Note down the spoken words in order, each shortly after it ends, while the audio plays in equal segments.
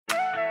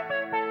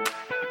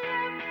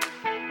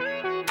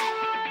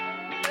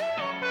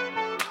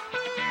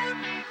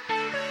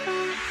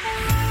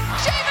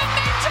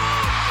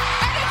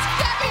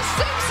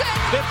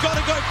got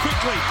to go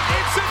quickly.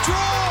 It's a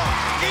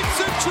draw. It's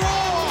a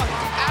draw.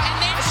 And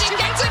then she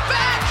gets it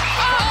back.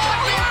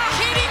 Oh, you're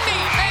kidding me.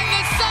 And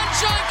the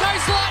Sunshine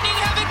Coast Lightning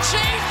have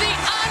achieved the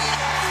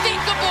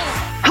unthinkable.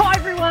 Hi,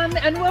 everyone,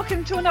 and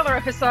welcome to another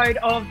episode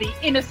of the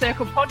Inner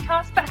Circle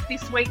podcast. Back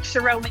this week,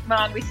 Sharelle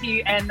McMahon with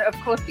you, and of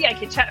course,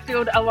 Bianca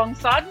Chatfield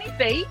alongside me,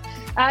 B.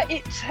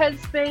 It has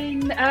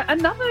been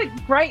another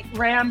great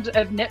round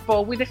of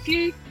netball with a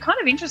few kind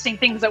of interesting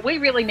things that we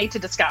really need to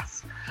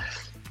discuss.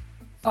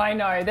 I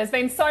know. There's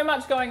been so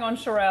much going on,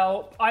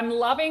 Sharelle. I'm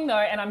loving, though,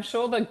 and I'm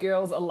sure the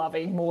girls are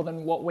loving more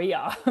than what we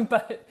are.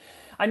 But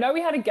I know we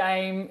had a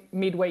game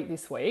midweek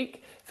this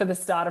week for the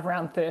start of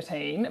round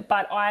 13,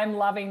 but I'm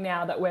loving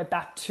now that we're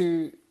back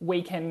to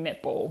weekend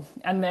netball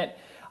and that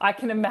I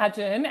can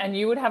imagine, and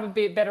you would have a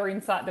bit better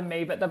insight than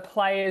me, but the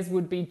players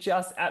would be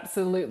just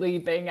absolutely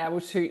being able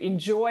to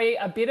enjoy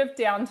a bit of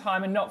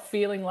downtime and not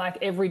feeling like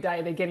every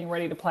day they're getting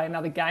ready to play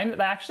another game, that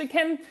they actually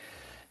can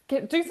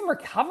do some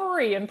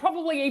recovery and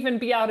probably even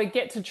be able to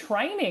get to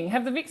training.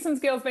 Have the Vixens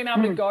girls been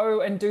able to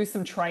go and do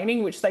some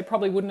training, which they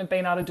probably wouldn't have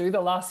been able to do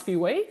the last few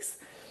weeks?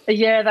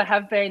 Yeah, they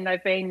have been.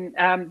 They've been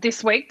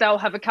this week. They'll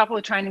have a couple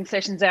of training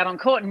sessions out on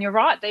court, and you're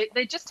right.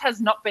 There just has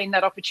not been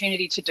that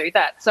opportunity to do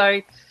that.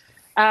 So,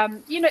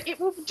 it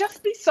will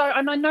just be so,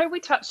 and I know we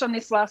touched on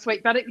this last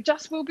week, but it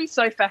just will be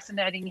so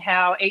fascinating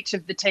how each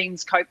of the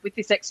teams cope with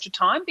this extra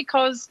time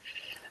because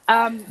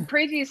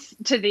previous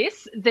to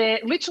this, there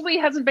literally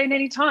hasn't been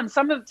any time.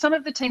 Some of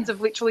the teams have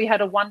literally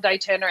had a one-day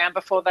turnaround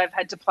before they've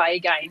had to play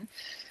again.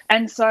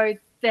 And so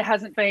there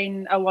hasn't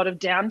been a lot of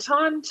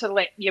downtime to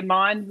let your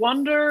mind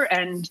wander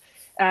and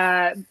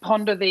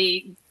ponder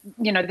the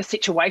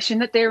situation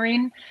that they're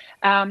in.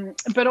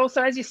 But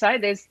also, as you say,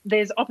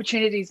 there's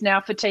opportunities now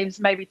for teams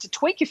maybe to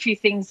tweak a few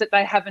things that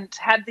they haven't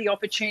had the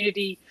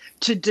opportunity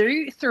to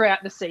do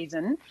throughout the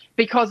season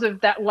because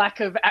of that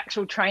lack of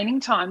actual training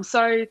time.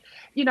 So,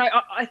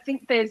 I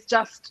think there's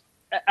just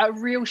a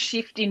real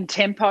shift in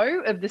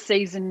tempo of the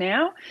season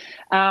now.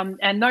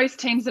 And those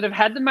teams that have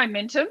had the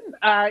momentum,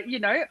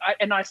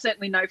 and I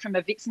certainly know from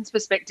a Vixens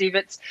perspective,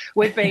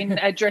 we've been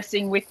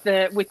addressing with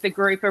the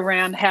group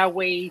around how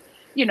we,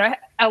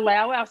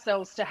 allow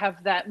ourselves to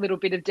have that little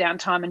bit of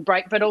downtime and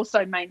break, but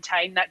also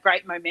maintain that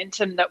great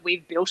momentum that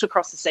we've built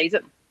across the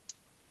season.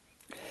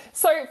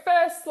 So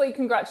firstly,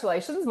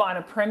 congratulations,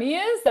 minor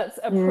premiers. That's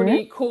a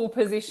pretty cool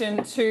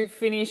position to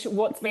finish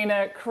what's been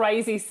a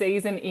crazy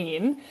season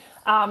in.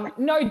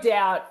 No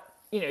doubt,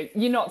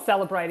 you're not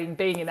celebrating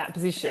being in that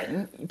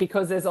position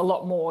because there's a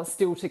lot more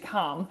still to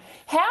come.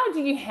 How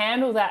do you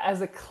handle that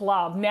as a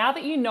club now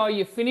that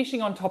you're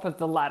finishing on top of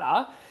the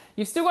ladder?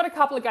 You've still got a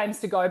couple of games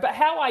to go, but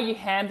how are you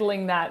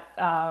handling that,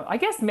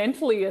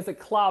 mentally as a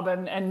club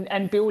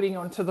and building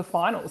onto the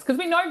finals? Because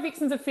we know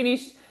Vixens have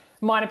finished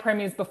minor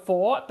premiers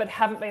before, but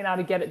haven't been able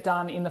to get it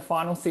done in the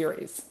final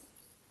series.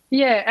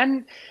 Yeah,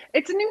 and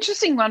it's an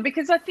interesting one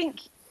because I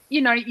think,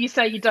 you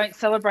say you don't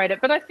celebrate it,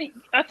 but I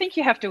think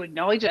you have to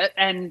acknowledge it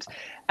and,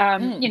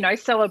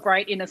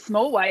 celebrate in a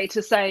small way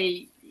to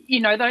say,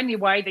 the only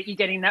way that you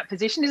get in that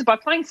position is by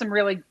playing some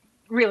really,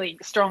 really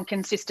strong,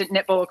 consistent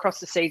netball across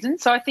the season.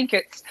 So I think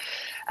it's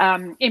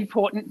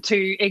important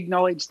to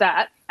acknowledge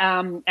that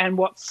and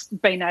what's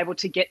been able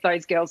to get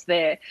those girls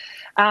there.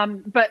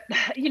 But,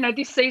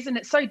 this season,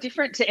 it's so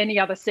different to any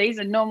other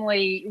season.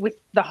 Normally with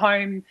the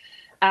home,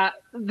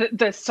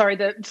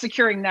 the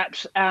securing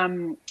that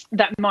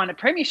minor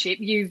premiership,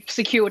 you've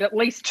secured at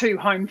least 2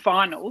 home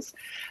finals,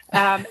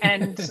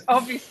 and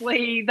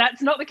obviously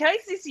that's not the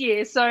case this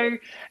year. So,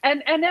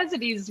 and as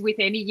it is with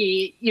any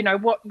year,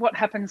 what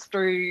happens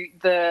through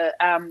the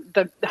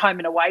home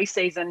and away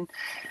season,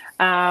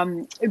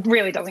 it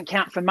really doesn't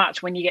count for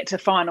much when you get to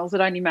finals.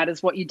 It only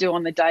matters what you do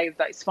on the day of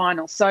those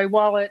finals. So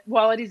while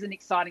it is an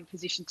exciting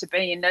position to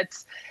be in,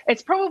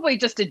 it's probably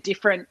just a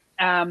different.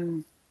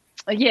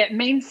 It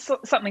means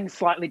something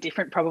slightly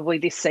different probably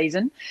this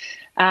season.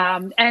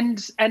 And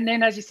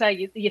then, as you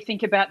say, you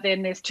think about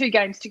then there's 2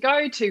 games to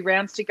go, 2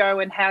 rounds to go,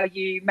 and how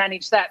you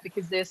manage that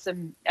because there's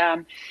some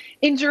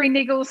injury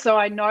niggles. So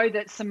I know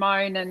that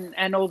Simone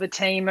and all the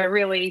team are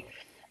really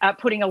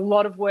putting a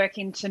lot of work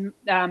into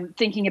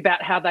thinking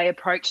about how they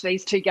approach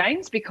these 2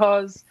 games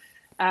because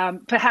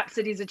perhaps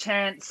it is a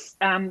chance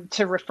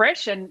to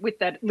refresh, and with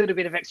that little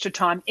bit of extra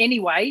time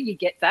anyway, you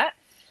get that.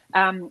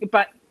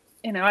 But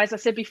as I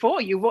said before,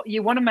 you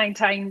want to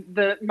maintain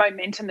the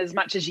momentum as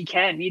much as you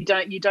can. You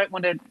don't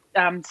want to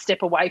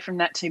step away from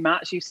that too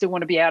much. You still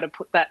want to be able to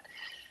put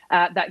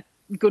that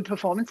good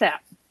performance out.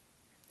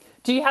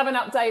 Do you have an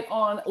update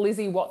on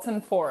Lizzie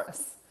Watson for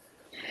us?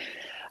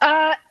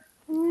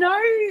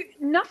 No,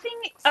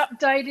 nothing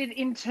updated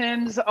in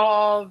terms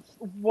of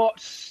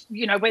what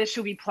whether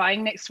she'll be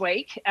playing this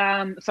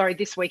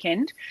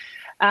weekend.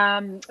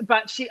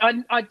 But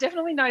I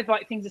definitely know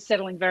like things are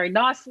settling very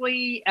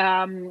nicely.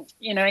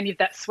 Any of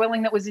that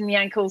swelling that was in the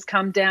ankles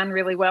come down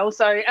really well.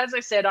 So as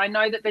I said, I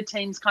know that the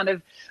team's kind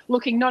of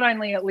looking not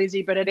only at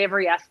Lizzie but at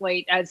every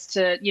athlete as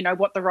to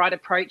what the right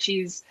approach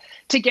is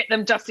to get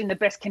them just in the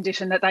best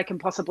condition that they can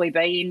possibly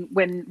be in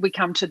when we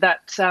come to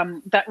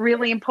that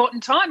really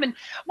important time. And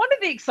one of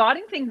the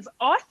exciting things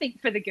I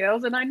think for the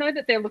girls, and I know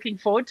that they're looking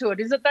forward to it,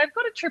 is that they've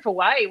got a trip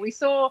away. We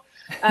saw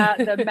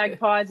the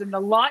Magpies and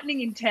the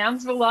Lightning in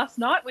Townsville last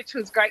night, which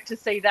was great to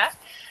see that.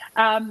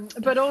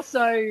 But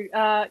also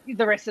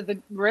the rest of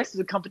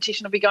the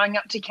competition will be going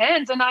up to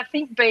Cairns, and I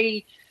think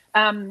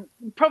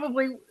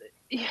probably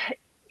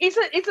is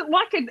it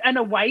like an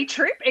away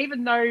trip,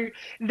 even though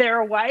they're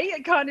away?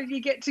 It kind of,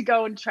 you get to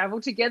go and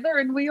travel together,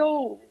 and we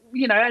all,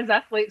 as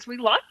athletes, we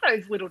like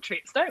those little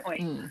trips, don't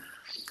we?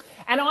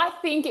 And I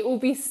think it will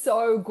be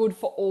so good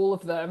for all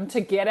of them to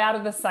get out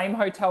of the same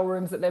hotel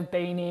rooms that they've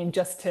been in,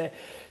 just to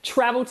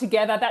travel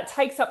together. That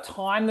takes up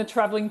time, the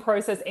traveling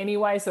process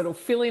anyway, so it'll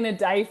fill in a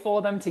day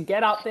for them to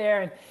get up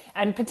there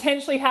and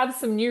potentially have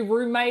some new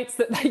roommates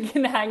that they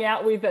can hang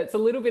out with. It's a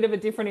little bit of a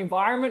different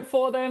environment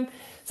for them.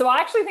 So I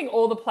actually think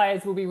all the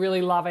players will be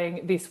really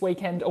loving this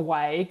weekend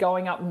away,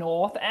 going up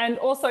north. And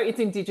also it's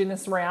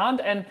Indigenous round.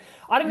 And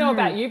I don't know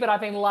about you, but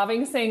I've been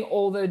loving seeing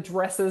all the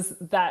dresses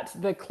that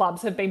the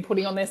clubs have been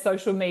putting on their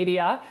social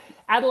media.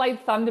 Adelaide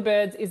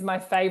Thunderbirds is my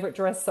favourite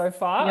dress so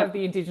far of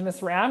the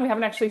Indigenous round. We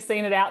haven't actually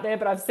seen it out there,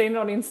 but I've seen it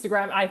on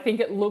Instagram. I think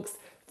it looks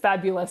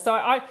fabulous.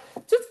 So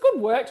just good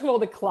work to all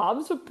the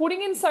clubs for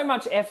putting in so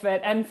much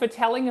effort and for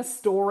telling a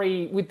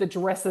story with the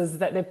dresses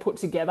that they've put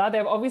together.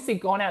 They've obviously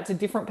gone out to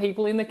different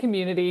people in the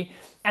community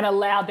and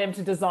allowed them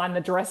to design the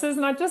dresses,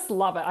 and I just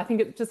love it. I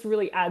think it just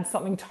really adds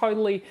something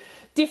totally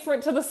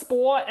different to the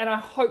sport, and I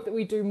hope that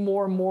we do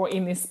more and more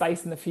in this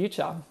space in the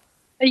future.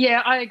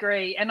 Yeah, I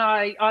agree. And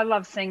I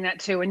love seeing that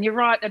too. And you're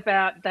right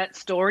about that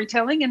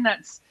storytelling, and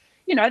that's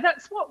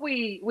what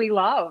we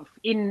love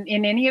in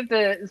any of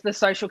the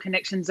social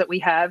connections that we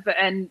have.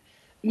 And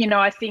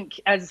I think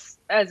as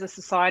a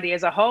society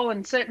as a whole,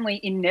 and certainly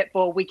in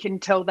netball, we can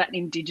tell that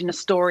Indigenous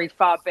story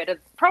far better.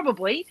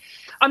 Probably,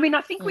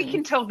 I think we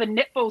can tell the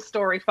netball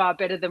story far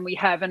better than we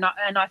have, and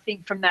I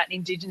think from that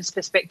Indigenous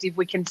perspective,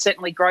 we can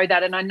certainly grow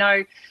that. And I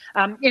know,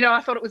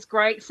 I thought it was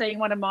great seeing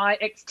one of my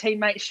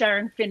ex-teammates,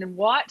 Sharon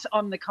Finnan-White,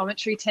 on the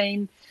commentary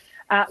team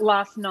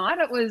last night.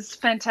 It was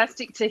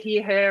fantastic to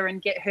hear her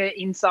and get her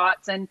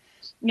insights. And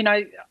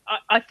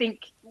I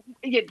think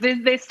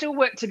there's still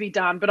work to be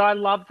done, but I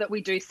love that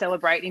we do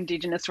celebrate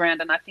Indigenous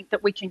round, and I think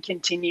that we can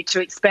continue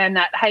to expand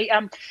that. Hey,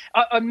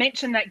 I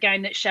mentioned that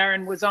game that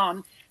Sharon was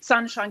on.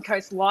 Sunshine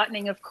Coast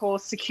Lightning, of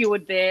course,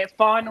 secured their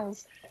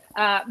finals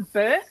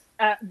berth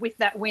with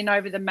that win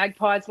over the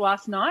Magpies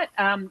last night.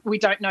 We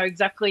don't know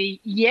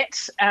exactly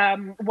yet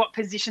what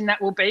position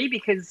that will be,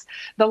 because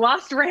the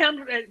last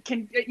round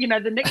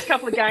the next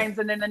couple of games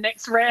and then the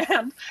next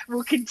round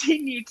will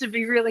continue to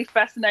be really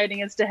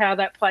fascinating as to how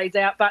that plays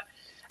out. But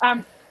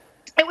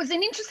it was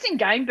an interesting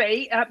game,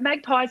 B.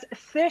 Magpies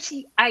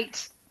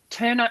 38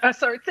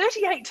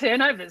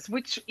 turnovers,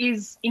 which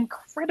is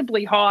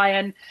incredibly high,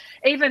 and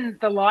even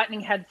the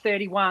Lightning had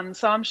 31.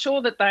 So I'm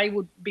sure that they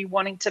would be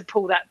wanting to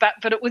pull that back.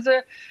 But it was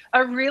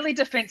a really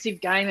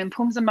defensive game, and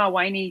Pumza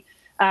Maweni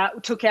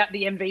took out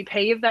the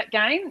MVP of that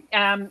game,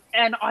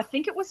 and I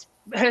think it was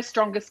her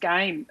strongest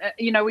game.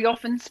 We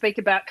often speak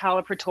about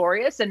Carla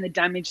Pretorius and the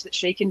damage that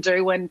she can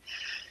do when.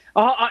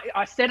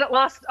 I said it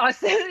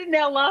in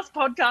our last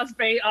podcast,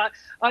 B.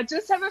 I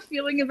just have a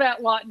feeling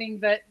about Lightning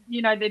that,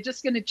 they're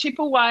just going to chip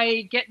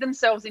away, get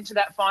themselves into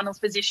that finals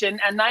position,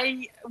 and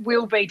they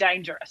will be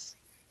dangerous.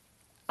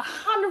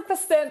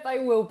 100% they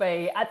will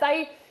be.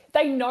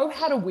 They know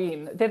how to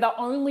win. They're the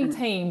only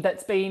team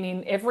that's been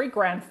in every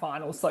grand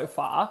final so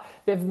far.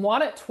 They've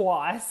won it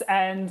twice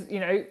and,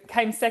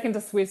 came second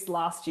to Swifts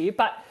last year.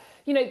 But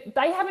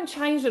they haven't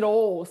changed at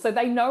all. So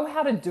they know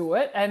how to do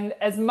it. And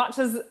as much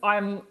as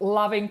I'm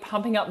loving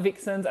pumping up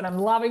Vixens and I'm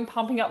loving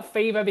pumping up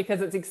Fever,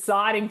 because it's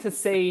exciting to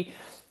see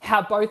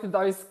how both of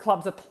those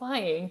clubs are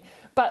playing,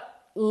 but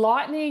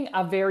Lightning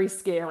are very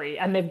scary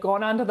and they've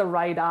gone under the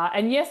radar.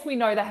 And yes, we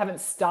know they haven't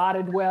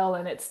started well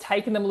and it's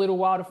taken them a little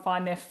while to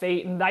find their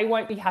feet, and they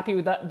won't be happy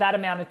with that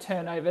amount of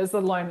turnovers,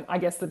 let alone, I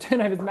guess, the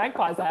turnovers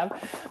Magpies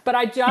have. But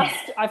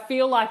I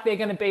feel like they're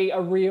going to be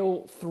a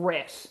real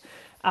threat.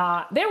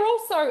 They're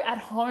also at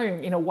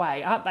home in a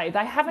way, aren't they?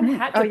 They haven't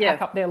had to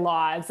pack up their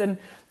lives, and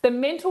the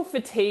mental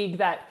fatigue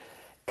that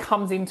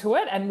comes into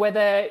it, and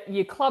whether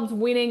your club's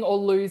winning or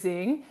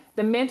losing,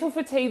 the mental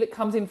fatigue that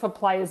comes in for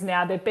players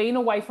now, they've been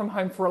away from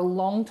home for a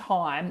long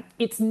time.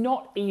 It's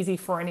not easy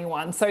for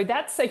anyone. So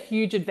that's a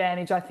huge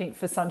advantage, I think,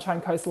 for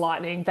Sunshine Coast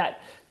Lightning,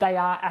 that they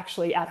are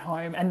actually at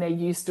home and they're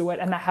used to it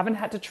and they haven't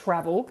had to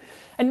travel.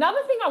 Another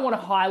thing I want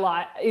to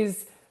highlight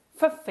is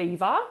for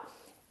Fever.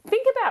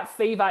 Think about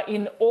Fever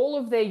in all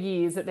of their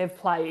years that they've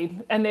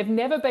played, and they've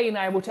never been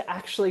able to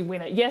actually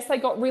win it. Yes, they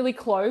got really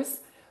close,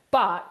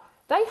 but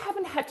they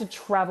haven't had to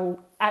travel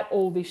at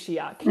all this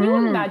year. Can you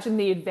imagine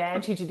the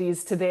advantage it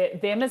is to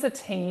them as a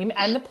team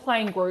and the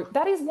playing group?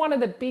 That is one of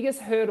the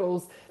biggest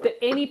hurdles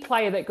that any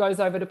player that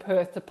goes over to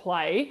Perth to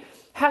play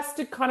has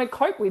to kind of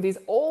cope with, is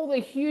all the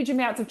huge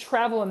amounts of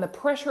travel and the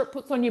pressure it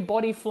puts on your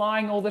body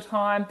flying all the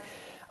time.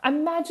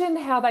 Imagine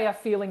how they are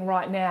feeling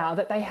right now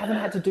that they haven't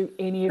had to do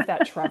any of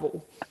that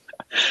travel.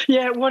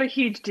 Yeah, what a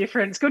huge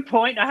difference. Good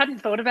point. I hadn't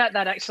thought about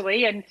that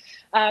actually. And,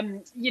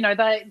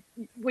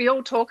 we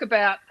all talk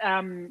about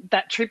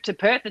that trip to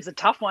Perth as a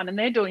tough one, and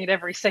they're doing it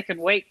every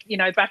second week,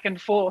 back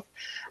and forth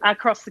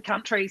across the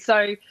country.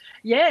 So,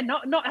 yeah,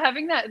 not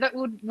having that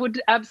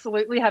would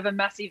absolutely have a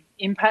massive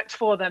impact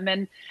for them.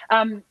 And,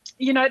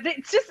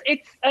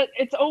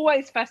 it's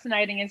always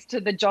fascinating as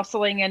to the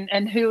jostling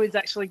and who is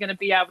actually going to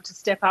be able to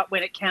step up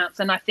when it counts.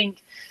 And I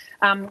think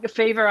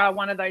Fever are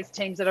one of those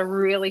teams that are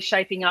really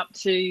shaping up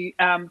to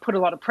put a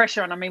lot of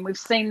pressure on. I mean, we've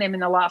seen them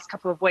in the last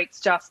couple of weeks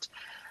just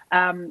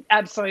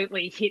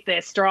absolutely hit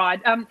their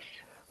stride.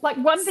 Like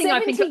one thing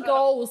 70 I think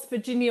goals for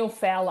Janelle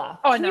Fowler.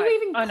 Can you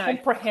even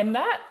comprehend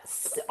that?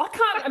 I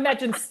can't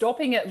imagine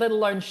stopping it, let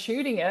alone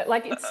shooting it.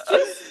 Like, it's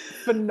just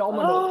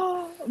phenomenal.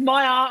 Oh,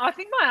 I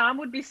think my arm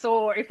would be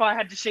sore if I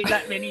had to shoot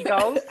that many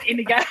goals in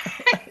a game.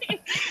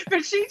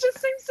 But she just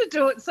seems to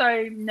do it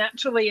so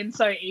naturally and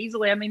so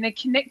easily. I mean, they're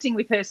connecting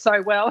with her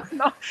so well.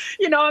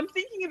 I'm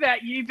thinking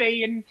about you,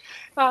 B, and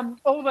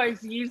all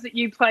those years that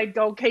you played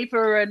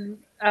goalkeeper, and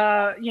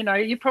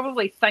you're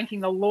probably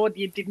thanking the Lord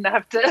you didn't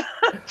have to,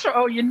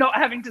 or you're not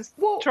having to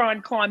try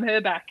and climb her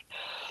back.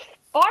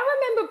 I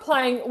remember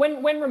playing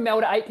when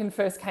Romelda Aitken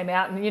first came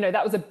out, and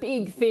that was a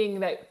big thing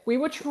that we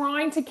were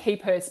trying to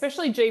keep her,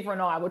 especially Jiva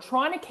and I, were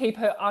trying to keep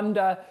her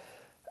under.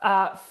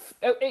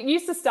 It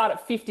used to start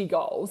at 50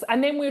 goals,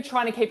 and then we were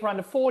trying to keep her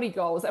under 40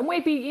 goals, and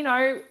we'd be,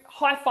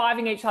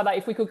 high-fiving each other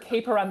if we could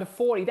keep her under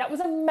 40. That was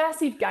a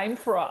massive game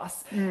for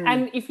us.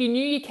 And if you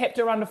knew you kept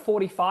her under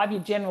 45, you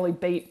generally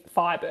beat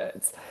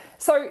Firebirds.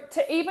 So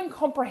to even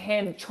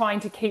comprehend trying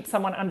to keep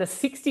someone under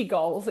 60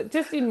 goals, it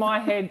just in my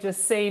head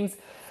just seems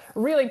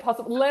really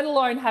impossible, let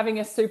alone having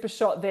a super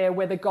shot there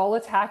where the goal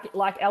attack,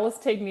 like Alice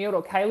Teague-Neal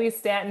or Kaylee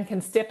Stanton,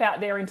 can step out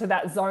there into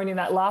that zone in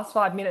that last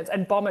 5 minutes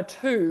and bomb a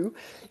two.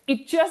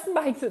 It just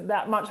makes it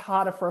that much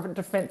harder for a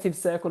defensive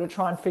circle to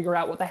try and figure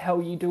out what the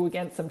hell you do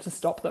against them to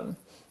stop them.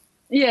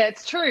 Yeah,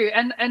 it's true.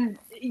 And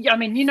I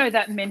mean,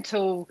 that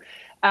mental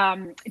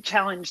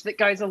challenge that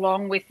goes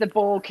along with the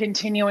ball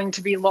continuing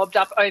to be lobbed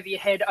up over your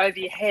head.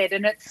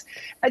 And it's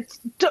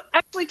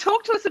actually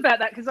talk to us about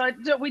that, because I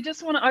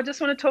just want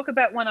to talk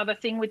about one other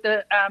thing with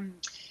the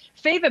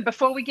Fever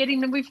before we get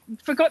in. And we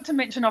forgot to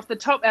mention off the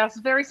top, our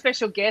very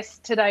special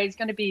guest today is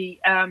going to be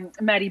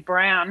Madi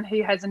Browne,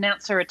 who has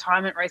announced her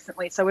retirement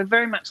recently. So we're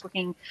very much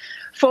looking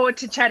forward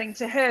to chatting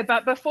to her.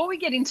 But before we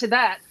get into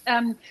that,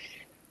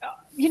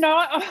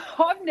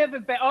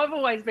 I've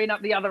always been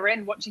up the other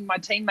end watching my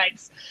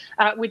teammates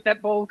with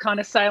that ball kind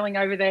of sailing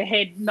over their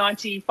head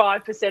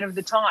 95% of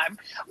the time.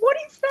 What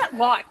is that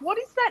like? What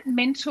is that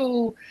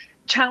mental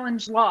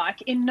challenge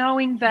like in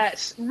knowing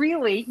that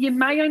really you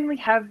may only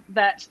have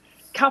that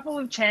couple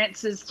of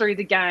chances through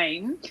the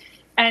game,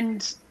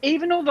 and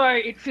even although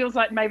it feels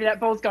like maybe that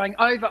ball's going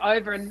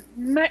over and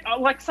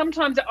like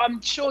sometimes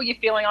I'm sure you're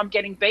feeling I'm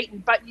getting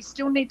beaten, but you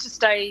still need to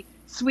stay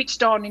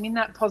switched on and in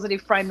that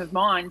positive frame of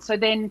mind. So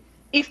then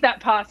if that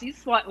pass is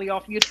slightly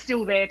off, you're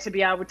still there to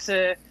be able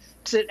to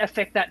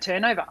affect that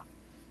turnover.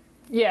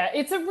 Yeah,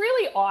 it's a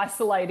really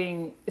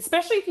isolating,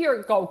 especially if you're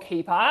a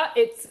goalkeeper,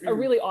 it's a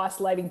really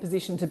isolating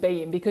position to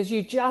be in, because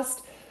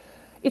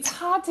it's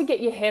hard to get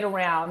your head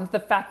around the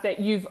fact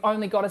that you've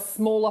only got a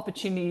small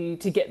opportunity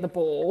to get the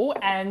ball.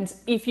 And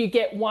if you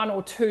get one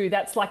or two,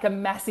 that's like a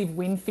massive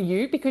win for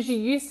you, because you're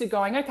used to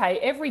going, okay,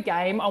 every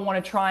game I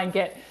want to try and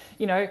get,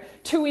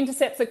 2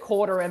 intercepts a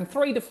quarter and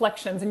 3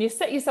 deflections, and you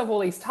set yourself all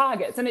these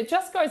targets. And it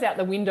just goes out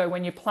the window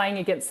when you're playing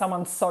against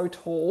someone so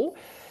tall.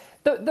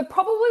 The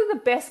probably the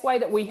best way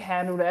that we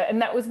handled it,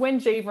 and that was when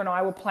Jiva and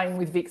I were playing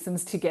with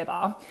Vixens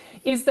together,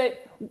 is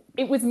that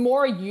it was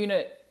more a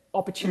unit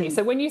opportunity.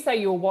 So when you say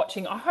you were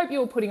watching, I hope you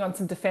were putting on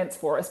some defence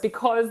for us,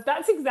 because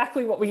that's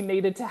exactly what we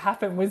needed to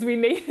happen. Was we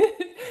needed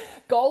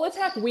goal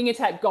attack, wing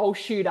attack, goal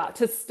shooter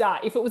to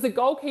start. If it was a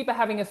goalkeeper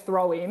having a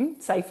throw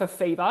in, say for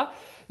Fever,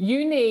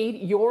 you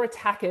need your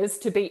attackers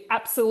to be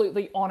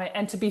absolutely on it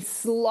and to be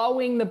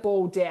slowing the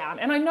ball down.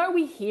 And I know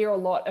we hear a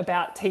lot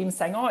about teams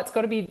saying, it's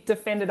got to be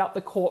defended up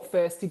the court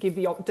first to give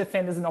the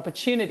defenders an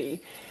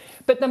opportunity.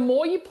 But the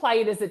more you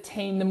played as a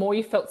team, the more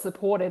you felt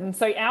supported. And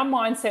so our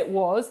mindset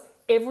was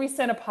every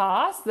centre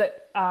pass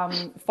that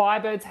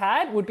Firebirds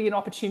had would be an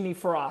opportunity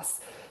for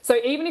us. So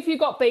even if you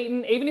got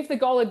beaten, even if the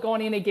goal had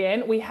gone in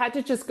again, we had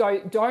to just go,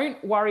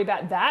 don't worry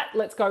about that.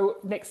 Let's go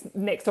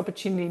next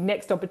opportunity.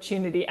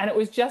 And it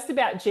was just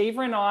about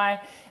Jiva and I,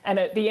 and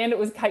at the end it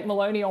was Kate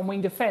Maloney on wing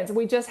defence.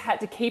 We just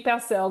had to keep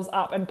ourselves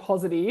up and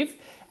positive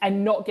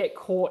and not get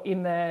caught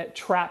in the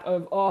trap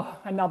of,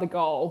 another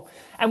goal.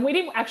 And we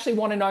didn't actually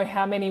want to know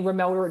how many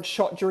Romelda had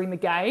shot during the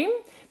game,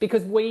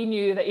 because we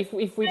knew that if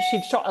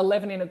she'd shot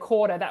 11 in a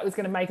quarter, that was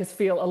going to make us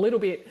feel a little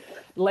bit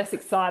less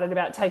excited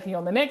about taking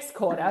on the next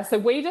quarter. So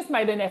we just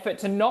made an effort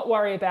to not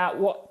worry about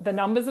what the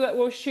numbers that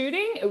we were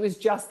shooting. It was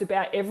just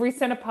about every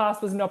centre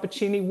pass was an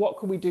opportunity. What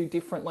could we do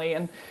differently?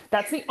 And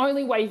that's the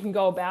only way you can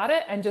go about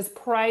it, and just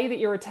pray that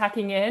your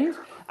attacking end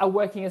are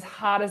working as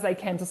hard as they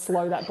can to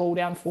slow that ball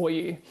down for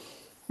you.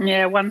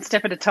 Yeah, one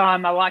step at a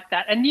time. I like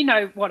that. And you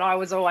know what I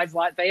was always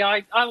like, B?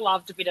 I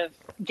loved a bit of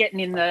getting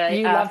in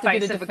the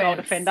face of a goal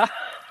defender.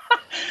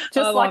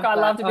 Just like I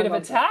loved a bit of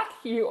attack.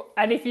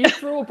 And if you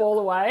threw a ball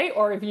away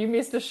or if you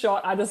missed a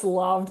shot, I just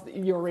loved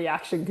your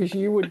reaction, because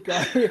you would go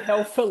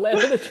hell for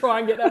leather to try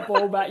and get that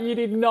ball back. You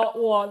did not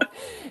want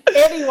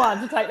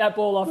anyone to take that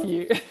ball off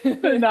you.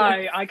 No,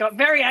 I got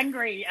very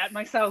angry at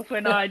myself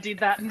when I did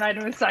that and made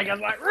a mistake. I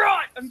was like,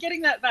 right, I'm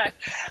getting that back.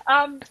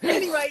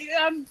 Anyway,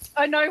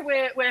 I know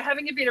we're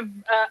having a bit of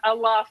a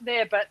laugh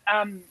there, but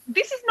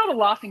this is not a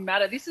laughing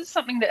matter. This is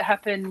something that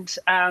happened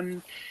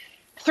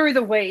through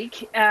the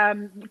week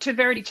to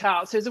Verity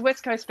Charles, who's a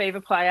West Coast Fever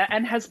player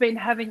and has been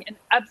having an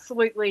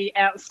absolutely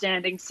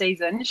outstanding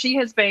season. She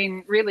has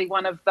been really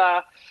one of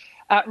the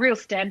real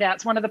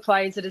standouts, one of the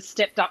players that has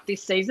stepped up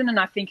this season, and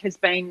I think has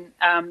been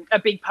a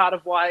big part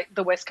of why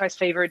the West Coast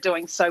Fever are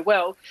doing so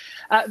well.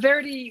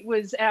 Verity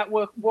was out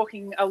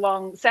walking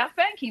along South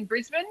Bank in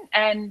Brisbane,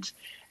 and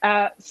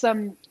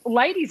some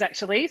ladies,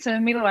 actually,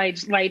 some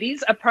middle-aged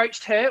ladies,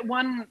 approached her.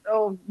 One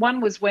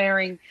was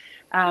wearing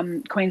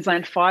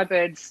Queensland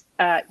Firebirds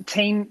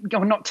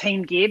not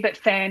team gear, but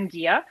fan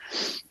gear.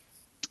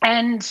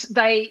 And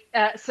they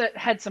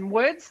had some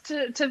words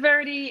to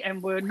Verity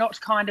and were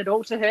not kind at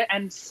all to her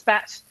and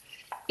spat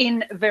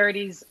in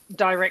Verity's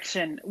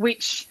direction,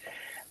 which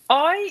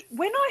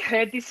when I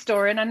heard this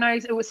story, and I know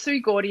it was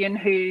Sue Gordian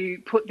who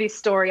put this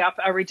story up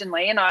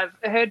originally, and I've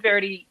heard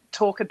Verity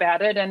talk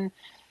about it, and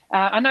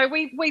I know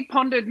we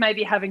pondered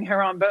maybe having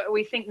her on, but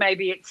we think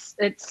maybe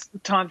it's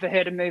time for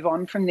her to move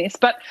on from this.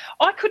 But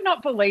I could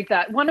not believe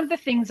that. One of the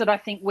things that I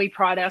think we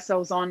pride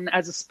ourselves on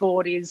as a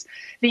sport is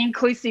the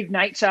inclusive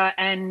nature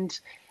and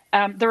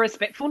the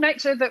respectful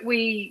nature that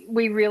we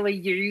really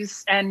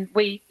use and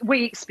we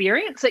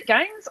experience at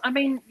games. I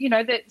mean, you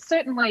know, that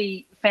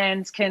certainly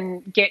fans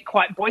can get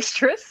quite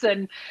boisterous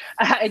and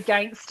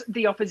against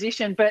the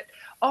opposition, but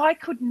I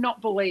could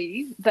not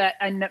believe that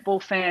a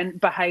netball fan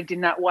behaved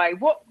in that way.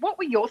 What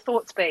were your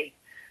thoughts, B?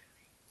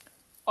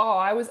 Oh,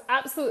 I was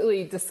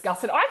absolutely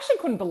disgusted. I actually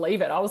couldn't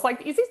believe it. I was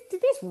like, did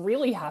this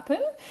really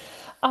happen?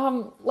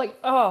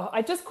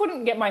 I just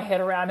couldn't get my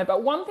head around it.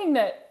 But one thing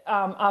that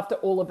after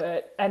all of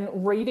it and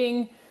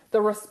reading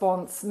the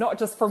response, not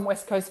just from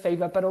West Coast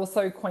Fever, but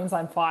also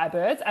Queensland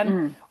Firebirds.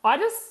 And I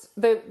just,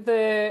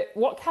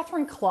 what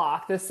Catherine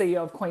Clark, the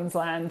CEO of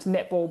Queensland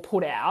Netball,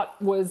 put out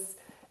was,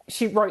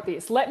 she wrote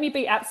this: "Let me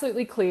be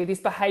absolutely clear, this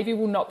behaviour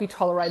will not be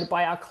tolerated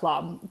by our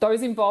club.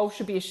 Those involved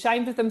should be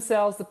ashamed of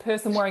themselves. The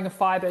person wearing a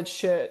Firebird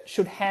shirt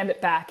should hand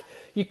it back.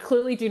 You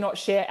clearly do not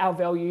share our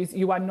values.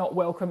 You are not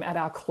welcome at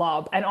our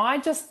club." And I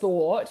just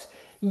thought,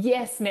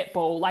 yes,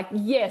 netball,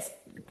 yes,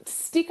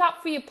 stick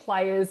up for your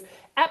players,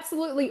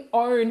 absolutely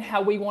own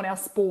how we want our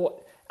sport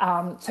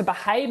to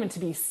behave and to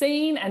be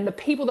seen and the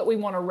people that we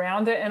want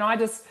around it. And I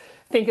just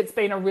think it's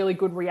been a really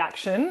good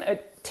reaction. A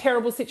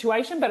terrible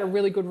situation, but a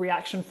really good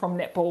reaction from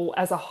netball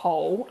as a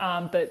whole.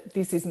 But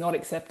this is not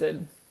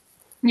accepted.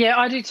 Yeah,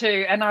 I do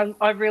too. And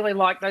I really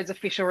like those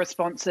official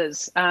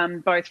responses,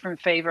 both from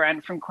Fever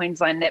and from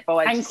Queensland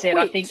Netball, as you said.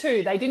 I think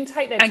too. They didn't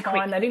take their time.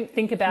 Quick. They didn't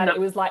think about it. It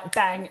was like,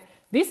 bang,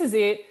 this is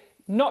it,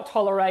 not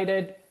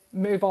tolerated,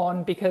 move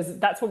on, because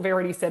that's what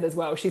Verity said as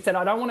well. She said,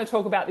 I don't want to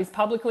talk about this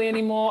publicly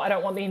anymore. I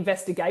don't want the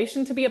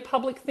investigation to be a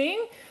public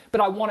thing, but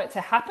I want it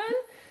to happen.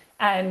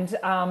 And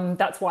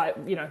that's why,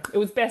 it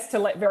was best to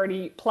let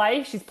Verity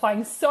play. She's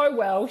playing so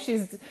well.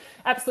 She's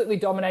absolutely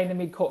dominating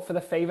the midcourt for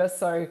the Fever.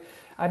 So,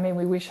 I mean,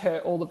 we wish her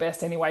all the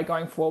best anyway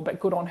going forward, but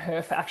good on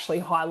her for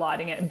actually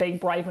highlighting it and being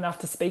brave enough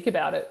to speak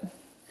about it.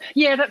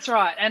 Yeah, that's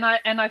right. And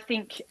I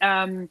think,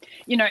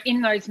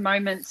 in those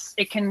moments,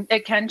 it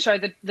can show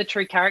the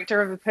true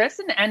character of a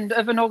person and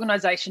of an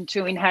organisation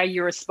too, in how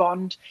you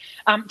respond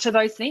to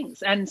those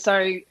things. And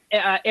so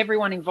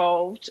everyone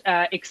involved,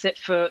 except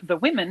for the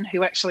women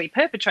who actually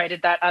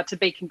perpetrated that, are to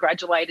be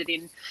congratulated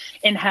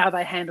in how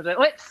they handled it.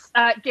 Let's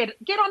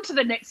get on to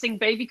the next thing,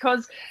 B,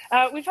 because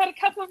we've had a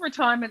couple of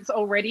retirements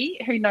already.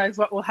 Who knows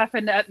what will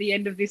happen at the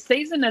end of this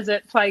season as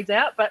it plays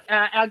out. But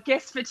our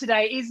guest for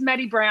today is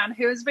Madi Browne,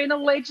 who has been a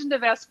legend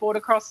of our sport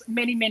across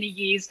many, many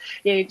years.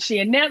 Yeah, she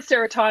announced her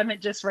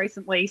retirement just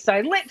recently.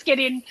 So let's get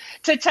in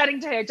to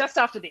chatting to her just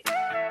after this.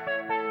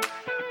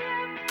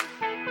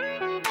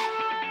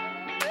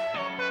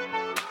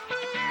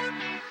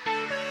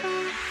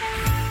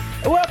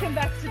 Welcome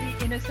back to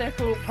the Inner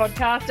Circle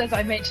podcast. As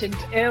I mentioned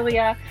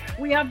earlier,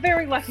 we are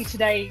very lucky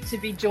today to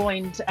be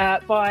joined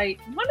by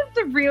one of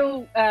the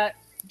real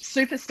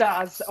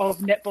superstars of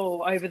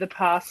netball over the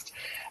past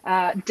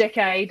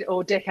decade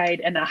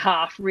and a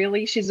half,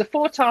 really. She's a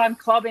 4-time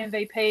club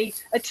MVP,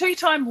 a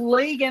 2-time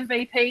league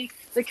MVP,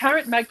 the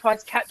current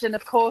Magpies captain,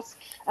 of course.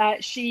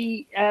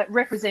 She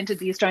represented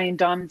the Australian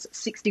Diamonds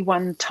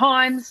 61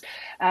 times,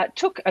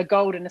 took a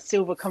gold and a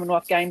silver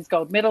Commonwealth Games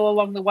gold medal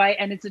along the way,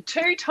 and is a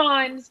 2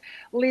 times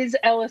Liz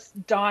Ellis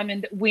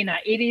Diamond winner.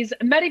 It is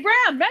Madi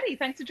Browne. Madi,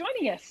 thanks for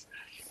joining us.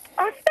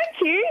 Oh, thank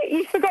you.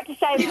 You forgot to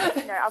say,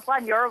 I've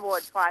won your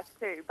award twice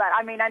too. But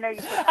I mean, I know you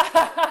put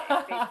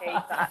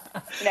MVP, but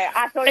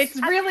I thought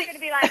it's I really was going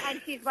to be like, and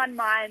she's won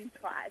mine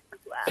twice as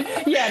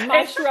well. Yeah,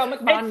 my Sharelle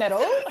McMahon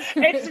medal.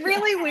 It's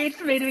really weird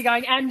for me to be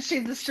going, and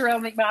she's the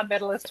Sharelle McMahon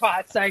medalist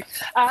twice. So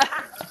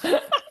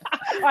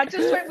I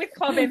just went with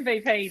club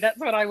MVP. That's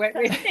what I went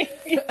with.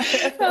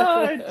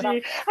 Oh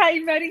dear. Hey,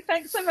 Madi,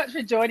 thanks so much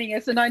for joining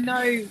us. And I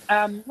know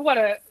what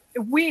a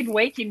weird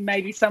week in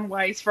maybe some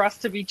ways for us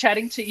to be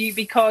chatting to you,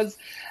 because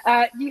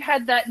you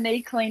had that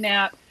knee clean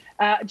out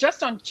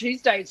just on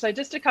Tuesday, so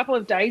just a couple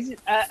of days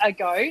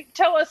ago.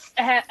 Tell us,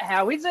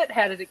 how is it?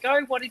 How did it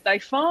go? What did they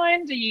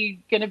find? Are you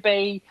going to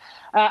be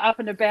up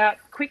and about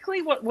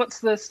quickly? What's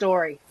the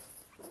story?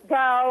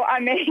 Well, I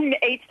mean,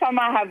 each time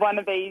I have one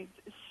of these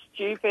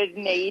stupid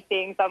knee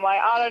things, I'm like,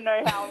 I don't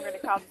know how I'm going to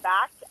come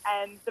back.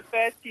 And the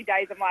first few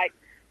days, I'm like,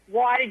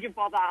 why did you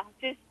bother?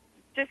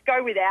 Just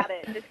go without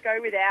it. Just go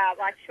without.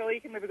 Like, surely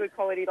you can live a good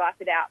quality life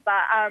without.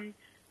 But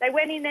they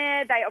went in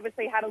there. They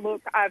obviously had a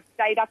look. I've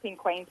stayed up in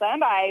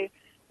Queensland. I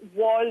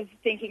was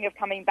thinking of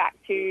coming back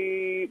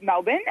to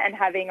Melbourne and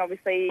having,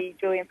 obviously,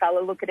 Julian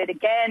Fowler look at it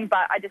again.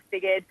 But I just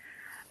figured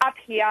up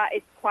here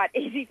it's quite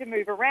easy to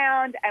move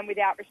around, and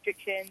without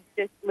restrictions,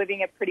 just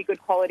living a pretty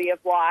good quality of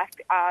life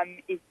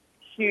is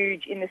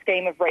huge in the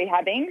scheme of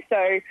rehabbing.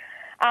 So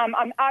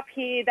I'm up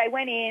here. They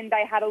went in,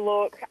 they had a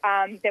look.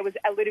 There was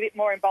a little bit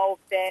more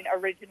involved than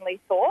originally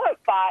thought,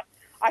 but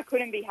I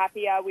couldn't be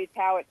happier with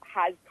how it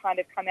has kind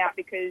of come out,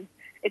 because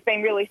it's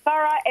been really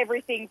thorough.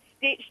 Everything's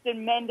stitched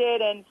and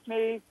mended and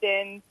smoothed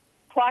and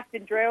plucked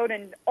and drilled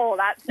and all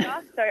that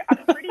stuff. So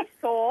I'm pretty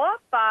sore,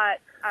 but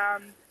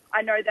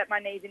I know that my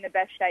knee's in the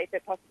best shape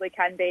it possibly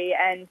can be.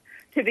 And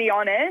to be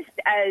honest,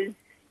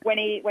 when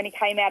he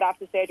came out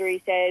after surgery,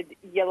 he said,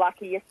 you're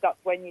lucky you stopped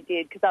when you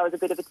did, because that was a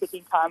bit of a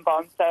ticking time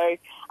bomb. So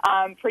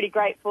I'm pretty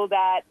grateful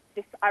that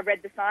I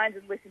read the signs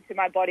and listened to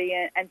my body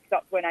and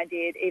stopped when I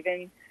did,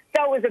 even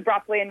though it was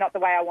abruptly and not the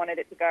way I wanted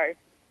it to go.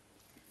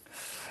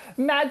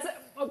 Mads,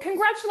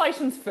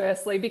 congratulations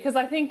firstly, because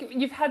I think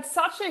you've had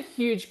such a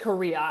huge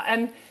career,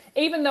 and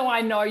even though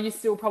I know you're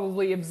still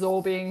probably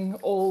absorbing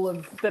all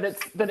of that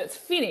it's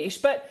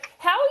finished, but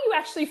how are you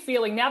actually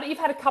feeling now that you've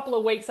had a couple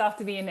of weeks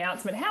after the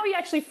announcement? How are you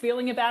actually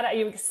feeling about it? Are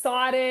you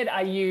excited?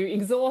 Are you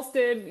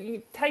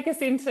exhausted? Take us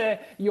into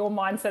your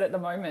mindset at the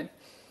moment.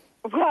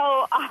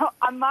 Well,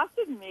 I must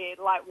admit,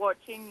 like,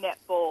 watching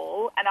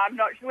netball, and I'm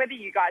not sure whether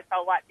you guys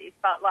felt like this,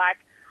 but like,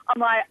 I'm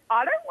like,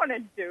 I don't want to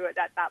do it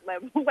at that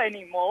level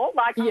anymore.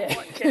 Like, I'm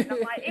watching, and I'm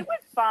like, it was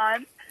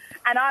fun.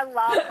 And I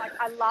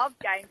love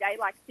game day,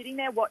 like sitting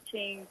there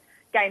watching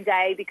game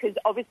day, because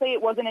obviously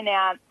it wasn't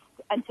announced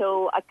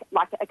until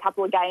a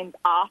couple of games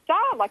after.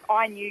 Like,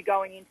 I knew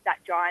going into that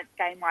Giants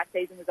game my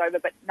season was over,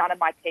 but none of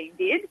my team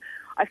did.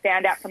 I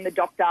found out from the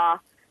doctor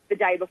the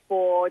day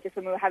before, just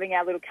when we were having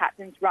our little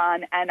captain's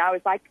run, and I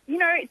was like,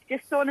 it's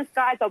just soreness,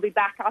 guys. I'll be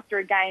back after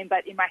a game,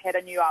 but in my head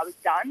I knew I was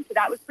done. So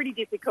that was pretty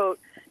difficult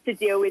to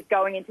deal with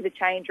going into the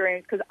change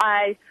rooms, because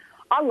I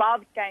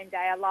loved game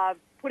day. I loved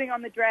putting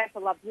on the dress. I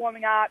loved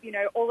warming up,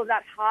 all of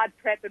that hard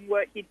prep and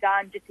work you'd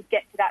done just to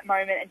get to that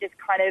moment and just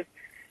kind of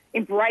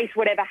embrace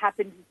whatever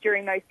happened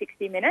during those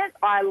 60 minutes.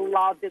 I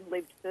loved and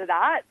lived for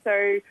that.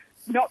 So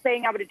not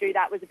being able to do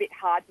that was a bit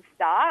hard to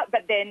start.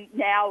 But then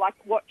now, like,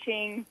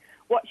 watching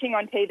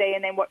on TV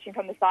and then watching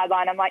from the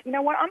sideline, I'm like, you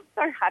know what? I'm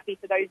so happy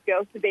for those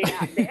girls to be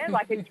out there.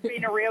 Like, it's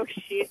been a real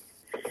shift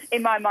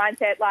in my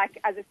mindset. Like,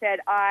 as I said,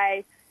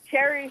 I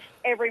cherished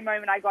every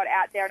moment I got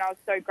out there, and I was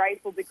so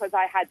grateful because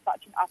I had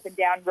such an up and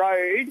down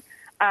road.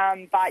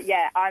 But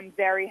yeah, I'm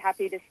very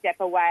happy to step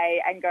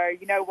away and go,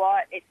 you know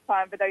what, it's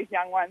time for those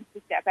young ones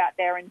to step out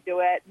there and do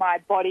it. My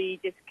body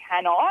just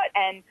cannot.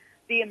 And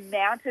the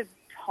amount of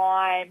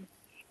time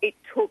it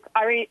took,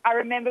 I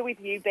remember with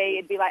UB,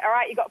 it'd be like, all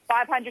right, you got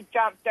 500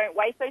 jumps, don't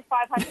waste those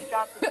 500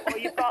 jumps, that's all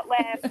you've got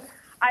left.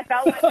 I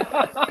felt like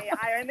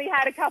I only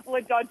had a couple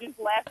of dodges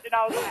left, and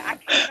I was like, I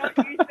cannot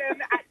use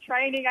them at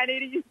training. I need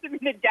to use them in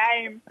the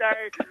game. So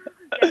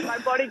yeah, my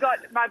body got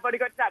to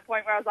that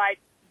point where I was like,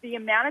 the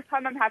amount of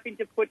time I'm having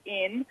to put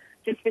in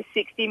just for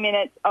 60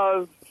 minutes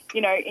of,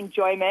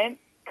 enjoyment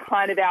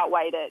kind of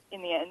outweighed it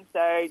in the end.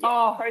 So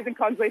yeah, pros and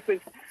cons list was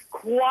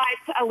quite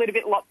a little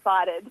bit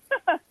lopsided.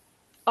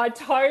 I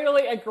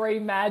totally agree,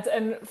 Mads.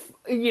 And,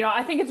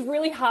 I think it's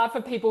really hard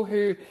for people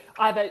who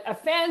either are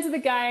fans of the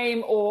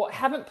game or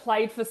haven't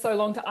played for so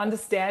long to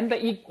understand.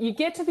 But you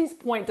get to this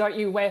point, don't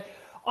you, where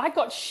I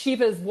got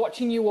shivers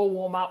watching you all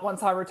warm up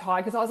once I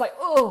retired because I was like,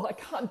 oh, I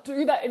can't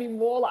do that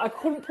anymore. Like, I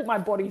couldn't put my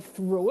body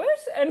through it.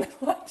 And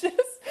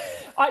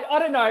I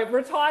don't know,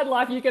 retired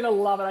life, you're going to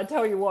love it. I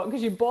tell you what,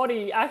 because your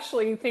body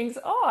actually thinks,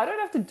 oh, I don't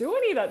have to do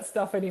any of that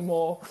stuff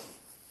anymore.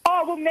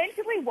 Oh, well,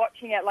 mentally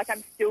watching it, like,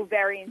 I'm still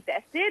very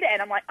invested,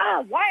 and I'm like,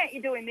 why aren't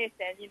you doing this?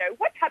 And,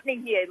 what's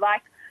happening here?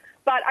 Like,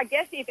 but I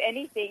guess if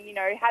anything,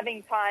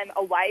 having time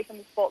away from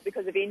the sport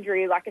because of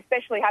injury, like,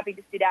 especially having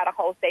to sit out a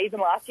whole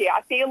season last year,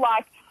 I feel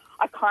like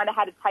I kind of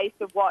had a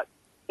taste of what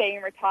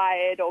being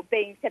retired or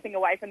stepping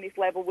away from this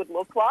level would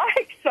look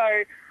like.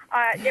 So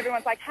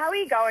everyone's like, how are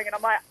you going? And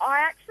I'm like,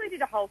 I actually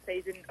did a whole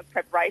season of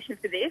preparation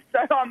for this, so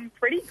I'm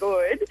pretty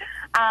good.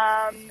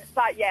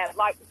 But, yeah,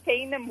 like,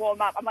 seeing them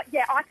warm up, I'm like,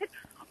 yeah, I could...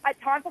 At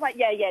times, I'm like,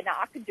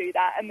 I could do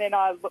that. And then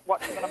I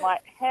watch them and I'm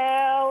like,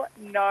 hell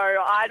no,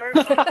 I don't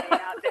want to be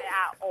out there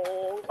at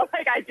all.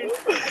 Like,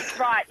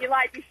 you're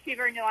like, you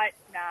shiver and you're like,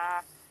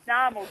 nah,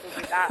 I'm all good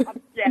with that.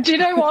 Do you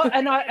know what?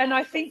 And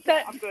I think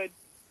that... I'm good.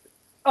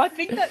 I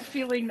think that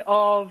feeling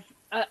of,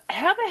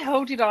 how the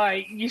hell did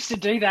I used to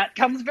do that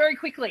comes very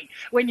quickly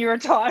when you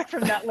retire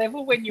from that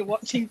level, when you're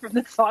watching from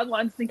the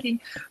sidelines thinking,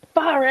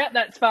 far out,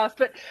 that's fast.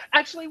 But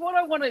actually what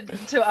I wanted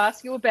to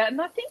ask you about,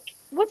 and I think,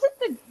 was it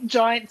the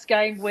Giants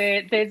game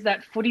where there's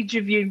that footage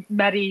of you,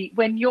 Madi,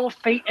 when your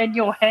feet and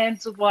your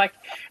hands were like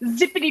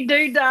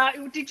zippity-doo-dah?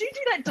 Did you do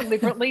that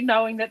deliberately,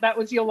 knowing that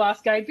was your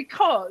last game?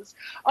 Because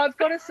I've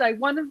got to say,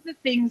 one of the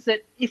things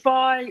that, if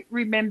I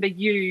remember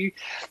you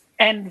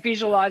and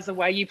visualise the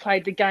way you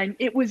played the game,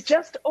 it was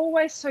just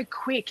always so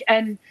quick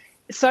and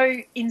so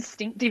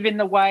instinctive in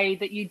the way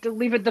that you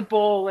delivered the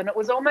ball, and it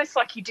was almost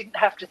like you didn't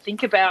have to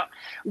think about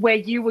where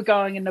you were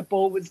going and the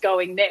ball was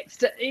going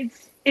next.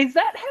 Is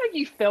that how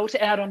you felt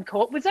out on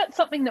court? Was that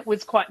something that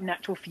was quite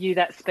natural for you,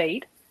 that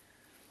speed?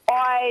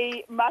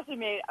 I must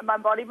admit, my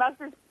body must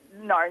have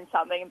known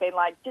something and been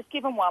like, just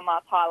give them one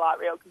last highlight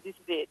reel because this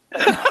is it.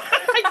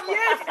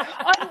 Yes,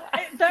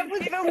 that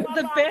was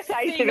the best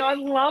thing. I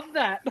love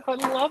that. I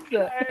loved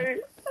it.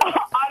 So,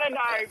 I don't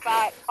know,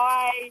 but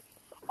I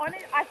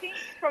think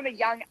from a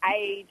young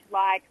age,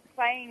 like,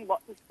 playing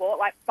lots of sport,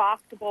 like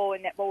basketball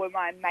and netball were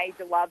my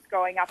major loves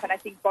growing up, and I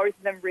think both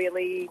of them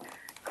really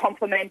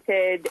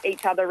complemented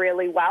each other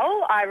really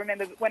well. I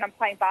remember when I'm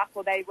playing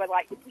basketball, they were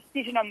like the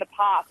precision on the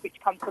pass, which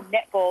comes from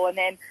netball, and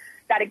then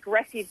that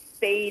aggressive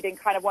speed and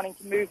kind of wanting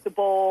to move the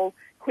ball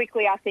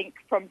quickly, I think,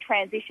 from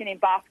transition in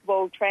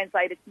basketball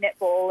translated to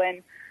netball.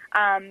 And,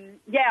 I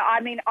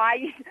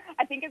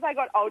think as I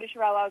got older,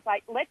 Sharelle, I was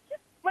like, let's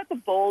just let the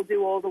ball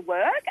do all the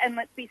work and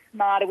let's be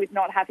smarter with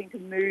not having to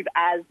move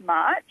as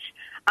much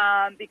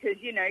because,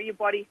 your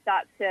body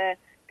starts to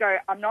go,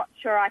 I'm not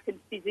sure I can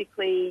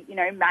physically,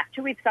 match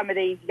with some of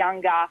these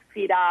younger,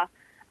 fitter,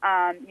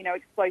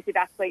 explosive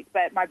athletes,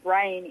 but my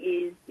brain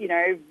is,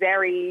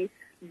 very,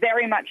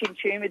 very much in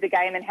tune with the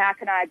game, and how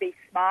can I be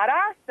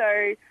smarter?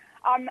 So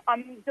I'm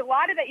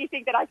delighted that you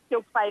think that I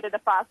still played at a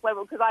fast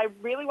level, because I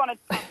really wanted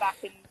to come back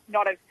and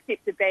not have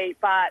skipped a beat,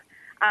 but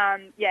I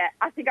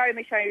think I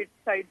only showed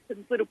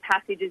some little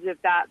passages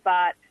of that,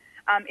 but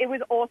it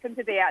was awesome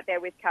to be out there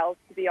with Kels,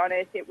 to be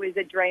honest. It was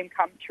a dream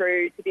come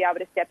true to be able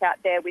to step out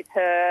there with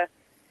her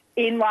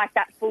in, like,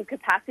 that full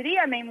capacity.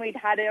 I mean, we'd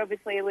had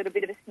obviously a little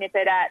bit of a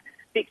snippet at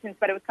Vixens,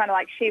 but it was kind of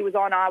like she was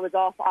on, I was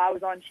off, I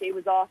was on, she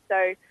was off.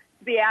 So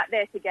to be out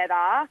there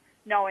together,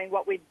 knowing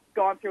what we'd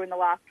gone through in the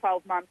last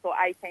 12 months or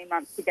 18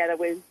 months together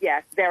was,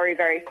 very,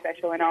 very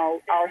special, and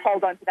I'll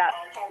hold on to that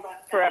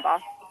forever.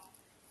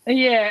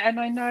 Yeah, and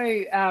I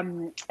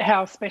know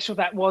how special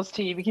that was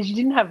to you, because you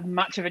didn't have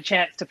much of a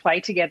chance to play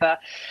together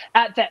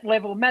at that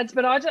level, Mads.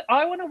 But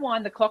I want to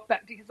wind the clock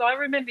back, because I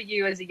remember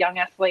you as a young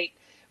athlete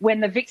when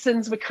the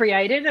Vixens were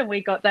created and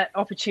we got that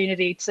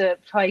opportunity to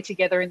play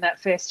together in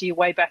that first year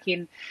way back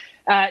in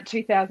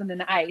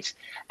 2008.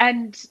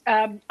 And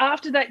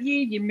after that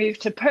year, you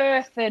moved to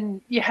Perth and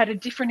you had a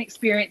different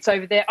experience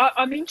over there.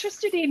 I'm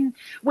interested in,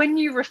 when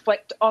you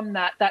reflect on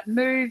that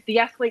move, the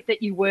athlete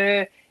that you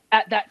were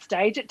at that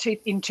stage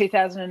in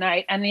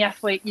 2008 and the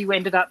athlete you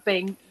ended up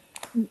being,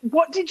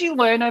 what did you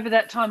learn over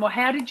that time, or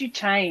how did you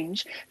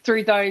change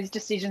through those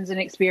decisions and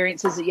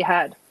experiences that you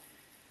had?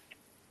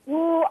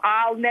 Well,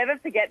 I'll never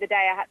forget the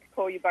day I had to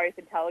call you both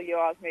and tell you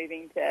I was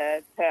moving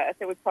to Perth.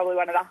 It was probably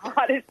one of the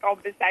hardest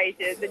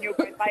conversations, and you're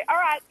both like, all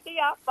right, see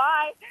ya,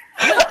 bye.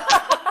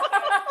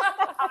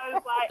 I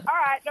was like, all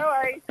right, no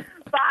worries.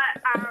 But,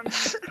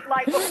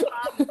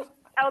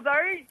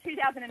 although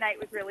 2008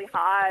 was really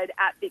hard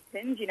at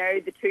Vixens,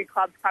 the two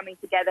clubs coming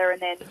together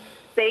and then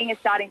being a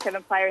starting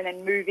seven player and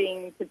then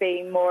moving to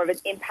being more of an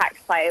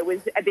impact player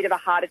was a bit of a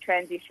harder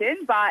transition.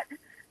 But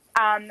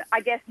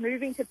I guess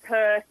moving to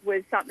Perth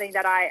was something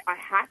that I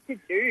had to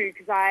do,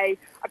 because I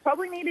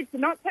probably needed to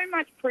not so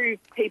much prove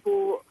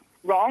people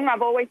wrong.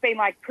 I've always been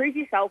like, prove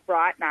yourself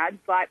right, Mads.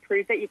 Like,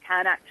 prove that you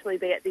can actually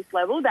be at this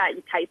level, that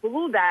you're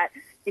capable, that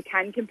you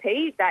can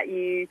compete, that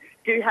you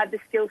do have the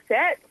skill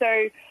set.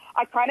 So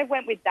I kind of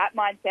went with that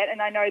mindset.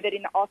 And I know that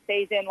in the off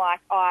season,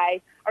 like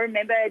I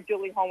remember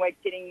Julie Holmberg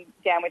sitting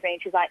down with me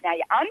and she was like, now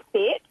you're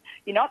unfit.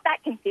 You're not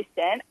that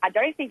consistent. I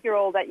don't think you're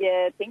all that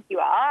you think you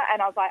are.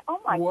 And I was like, oh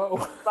my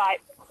God.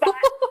 Like, but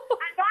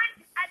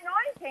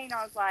at 19,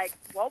 I was like,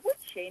 what would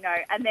she know?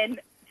 And then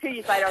 2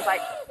 years later, I was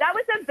like, that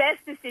was the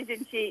best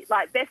decision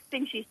best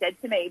thing she said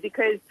to me,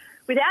 because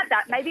without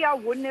that, maybe I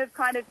wouldn't have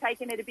kind of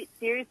taken it a bit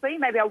seriously.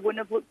 Maybe I wouldn't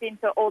have looked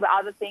into all the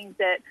other things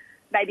that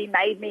maybe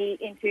made me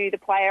into the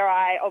player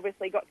I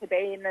obviously got to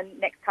be in the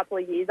next couple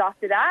of years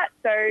after that.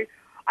 So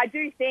I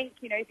do think,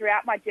 you know,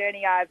 throughout my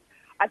journey, I've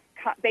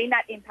been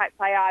that impact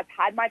player. I've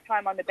had my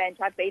time on the bench.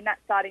 I've been that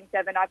starting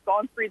seven. I've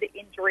gone through the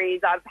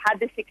injuries. I've had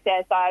the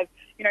success. I've,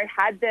 you know,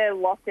 had the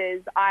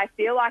losses. I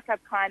feel like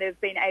I've kind of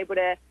been able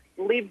to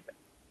live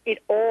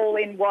it all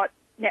in what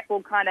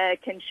netball kind of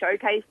can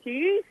showcase to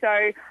you.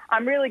 So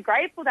I'm really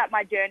grateful that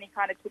my journey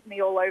kind of took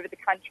me all over the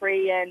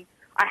country and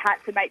I had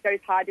to make those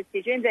hard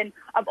decisions. And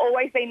I've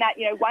always been that,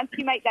 you know, once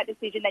you make that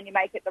decision, then you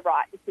make it the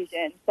right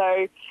decision.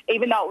 So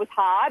even though it was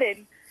hard,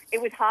 and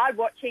it was hard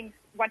watching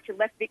once you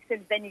left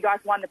Vixens, then you guys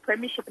won the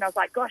premiership, and I was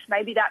like, gosh,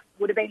 maybe that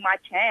would have been my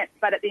chance.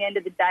 But at the end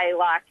of the day,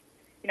 like,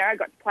 you know, I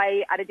got to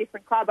play at a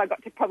different club. I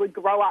got to probably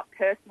grow up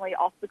personally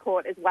off the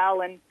court as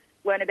well and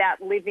learn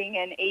about living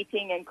and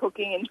eating and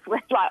cooking and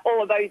like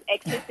all of those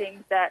extra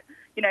things that,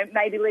 you know,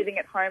 maybe living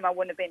at home I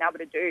wouldn't have been able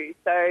to do.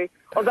 So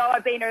although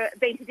I've been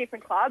to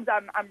different clubs,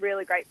 I'm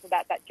really grateful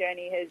that that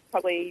journey has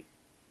probably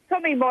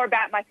taught me more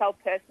about myself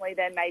personally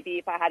than maybe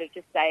if I had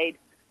just stayed.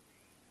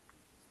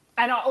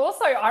 And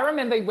I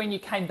remember when you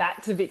came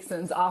back to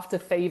Vixens after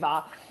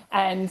Fever,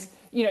 and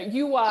you know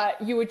you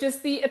were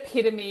just the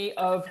epitome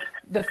of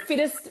the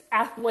fittest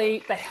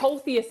athlete, the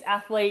healthiest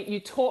athlete. You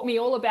taught me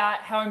all about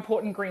how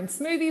important green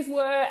smoothies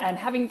were and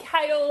having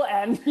kale,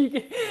 and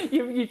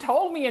you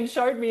told me and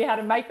showed me how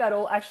to make that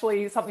all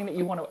actually something that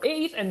you want to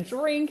eat and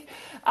drink.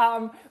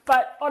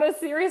 But on a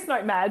serious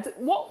note, Mads,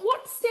 what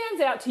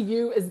stands out to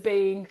you as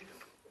being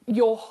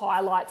your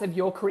highlights of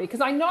your career?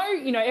 Because I know,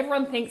 you know,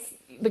 everyone thinks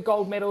the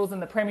gold medals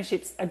and the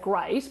premierships are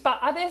great, but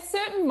are there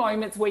certain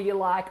moments where you're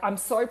like, I'm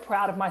so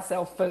proud of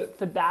myself for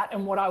that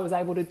and what I was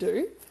able to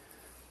do?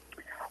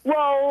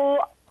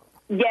 Well,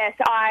 yes,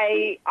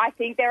 I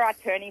think there are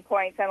turning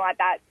points, and like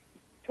that,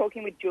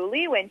 talking with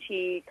Julie when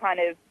she kind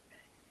of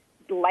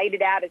laid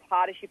it out as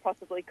hard as she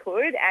possibly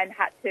could and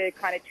had to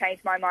kind of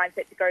change my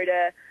mindset to go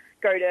to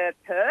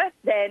Perth,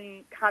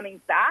 then coming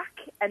back,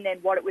 and then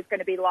what it was going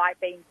to be like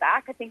being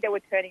back. I think there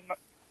were turning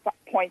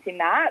points in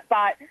that,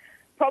 but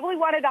probably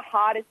one of the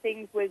hardest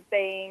things was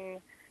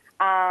being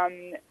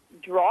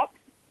dropped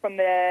from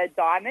the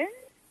Diamonds.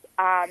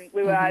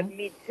 We were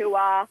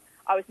mid-tour.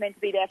 I was meant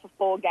to be there for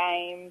 4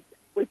 games.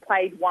 We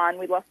played 1.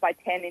 We lost by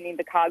 10 in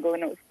Invercargill,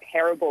 and it was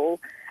terrible.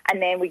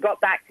 And then we got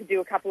back to do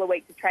a couple of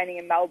weeks of training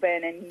in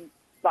Melbourne, and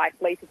like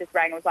Lisa just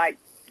rang and was like,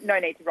 no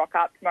need to rock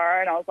up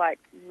tomorrow. And I was like,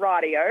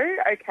 rightio,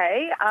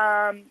 okay,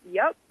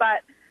 yep.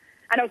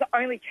 And it was the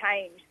only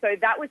change. So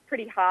that was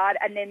pretty hard.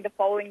 And then the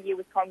following year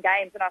was Com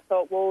Games, and I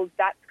thought, well,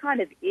 that's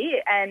kind of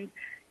it. And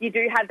you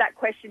do have that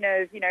question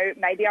of, you know,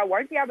 maybe I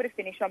won't be able to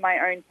finish on my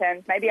own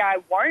terms. Maybe I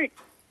won't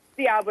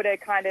be able to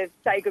kind of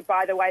say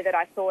goodbye the way that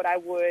I thought I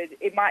would.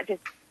 It might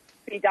just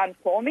be done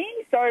for me.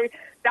 So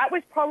that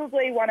was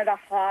probably one of the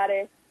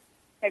hardest,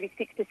 maybe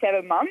 6 to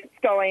 7 months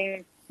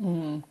going,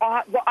 well,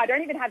 I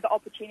don't even have the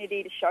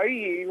opportunity to show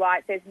you.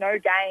 Like, there's no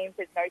games,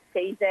 there's no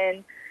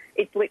season.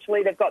 It's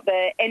literally they've got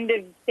the end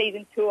of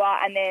season tour,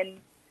 and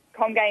then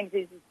Com Games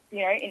is,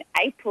 you know, in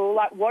April.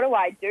 Like, what do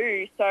I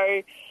do?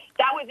 So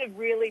that was a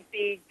really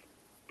big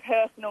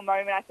personal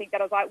moment, I think,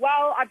 that I was like,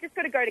 well, I've just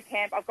got to go to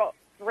camp. I've got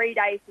 3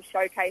 days to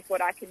showcase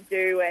what I can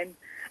do. And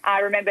I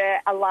remember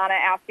Alana,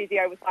 our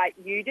physio, was like,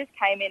 you just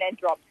came in and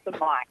dropped the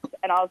mics.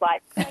 And I was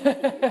like, thank you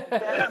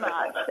very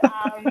much.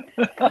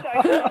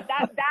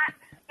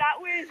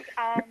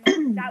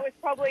 That was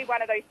probably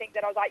one of those things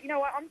that I was like, you know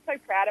what, I'm so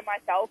proud of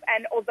myself.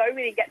 And although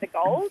we didn't get the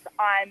gold,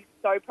 I'm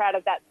so proud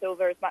of that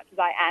silver as much as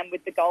I am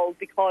with the gold,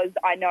 because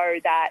I know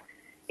that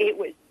it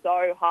was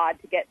so hard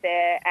to get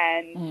there,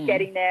 and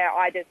getting there,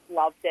 I just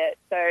loved it.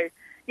 So,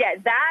 yeah,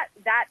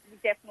 that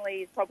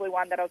definitely is probably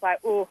one that I was like,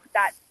 oh,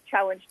 that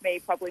challenged me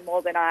probably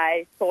more than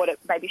I thought it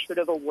maybe should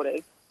have or would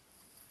have.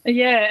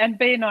 Yeah, and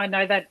B and I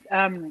know that,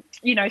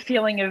 you know,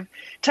 feeling of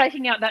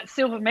taking out that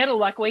silver medal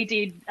like we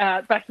did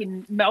back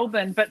in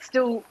Melbourne, but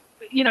still,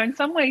 you know, in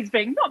some ways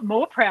being not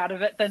more proud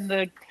of it than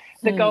the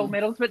gold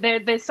medals, but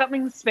there's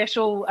something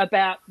special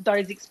about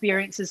those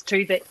experiences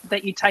too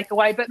that you take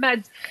away. But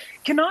Mads,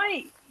 can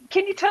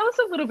you tell us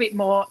a little bit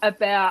more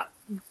about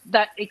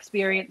that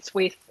experience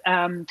with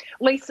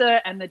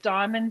Lisa and the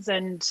Diamonds,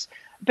 and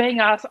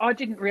being asked? I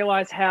didn't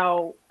realise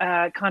how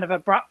kind of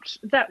abrupt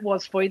that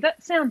was for you.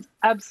 That sounds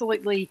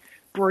absolutely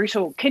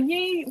brutal. Can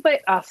you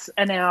let us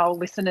and our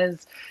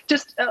listeners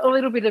just a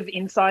little bit of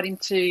insight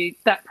into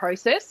that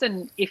process,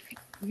 and if,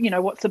 you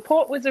know, what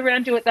support was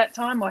around you at that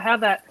time, or how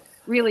that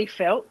really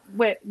felt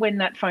when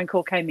that phone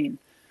call came in?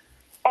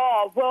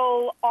 Oh,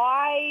 well,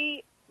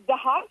 the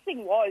hardest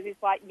thing is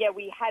like, yeah,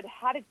 we had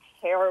a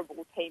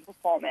terrible team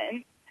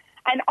performance.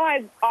 And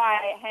I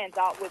hands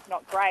up, was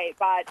not great,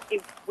 but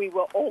we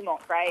were all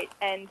not great.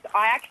 And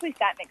I actually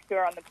sat next to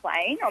her on the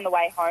plane on the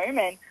way home,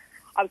 and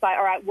I was like,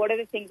 all right, what are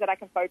the things that I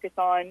can focus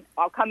on?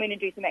 I'll come in and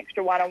do some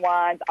extra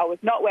one-on-ones. I was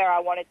not where I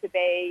wanted to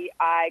be.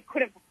 I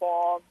couldn't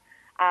perform.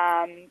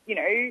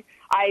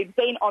 I'd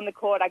been on the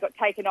court. I got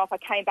taken off. I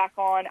came back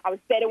on. I was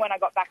better when I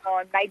got back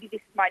on. Maybe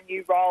this is my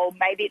new role.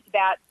 Maybe it's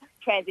about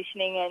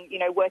transitioning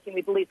and, working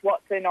with Liz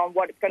Watson on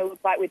what it's going to look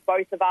like with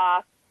both of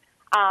us.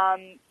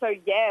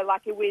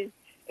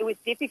 It was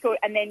difficult.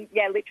 And then,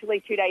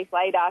 literally 2 days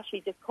later,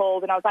 she just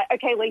called and I was like,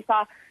 okay,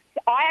 Lisa,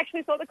 I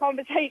actually thought the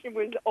conversation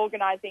was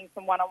organising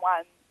some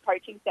one-on-one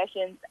coaching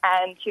sessions.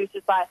 And she was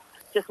just like,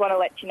 just want to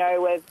let you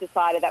know we've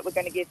decided that we're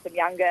going to give some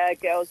younger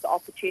girls the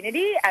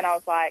opportunity. And I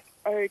was like,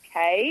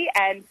 okay.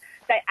 And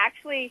they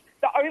actually,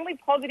 the only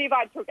positive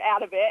I took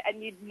out of it,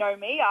 and you'd know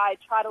me, I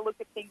try to look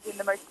at things in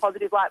the most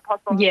positive light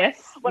possible.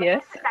 Yes. They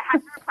had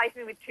to replace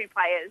me with 2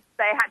 players.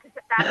 They had to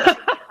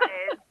 2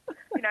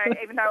 players,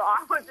 even though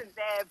I wasn't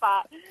there.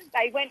 But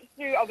they went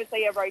through,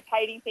 obviously, a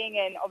rotating thing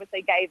and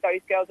obviously gave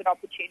those girls an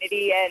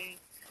opportunity. And,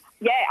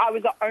 I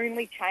was the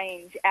only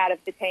change out of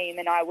the team,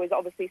 and I was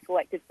obviously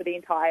selected for the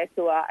entire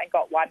tour and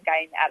got 1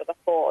 game out of the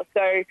 4.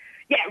 So,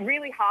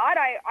 really hard.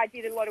 I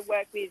did a lot of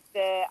work with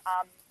the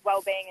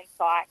wellbeing and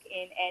psych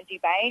in Angie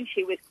Bain.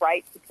 She was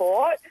great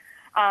support.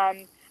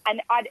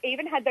 And I'd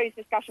even had those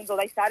discussions, or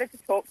they started to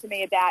talk to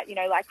me about,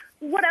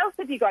 what else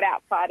have you got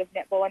outside of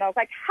netball? And I was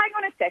like, hang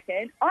on a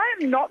second, I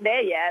am not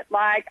there yet.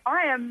 I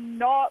am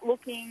not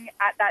looking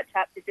at that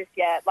chapter just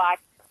yet.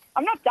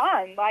 I'm not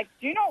done.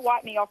 Do not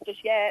wipe me off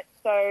just yet.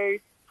 So,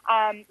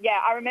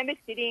 I remember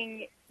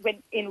sitting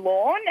in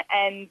Lorne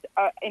and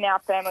in our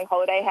family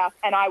holiday house,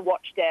 and I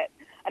watched it.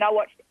 And I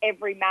watched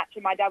every match,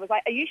 and my dad was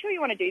like, are you sure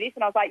you want to do this?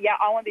 And I was like, yeah,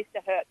 I want this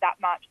to hurt that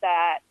much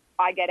that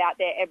I get out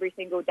there every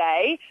single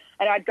day.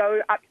 And I'd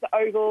go up to the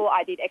Oval.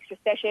 I did extra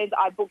sessions.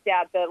 I booked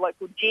out the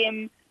local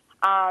gym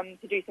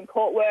to do some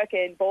court work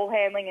and ball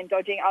handling and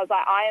dodging. I was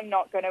like, I am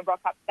not going to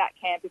rock up to that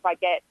camp if I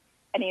get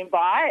an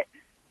invite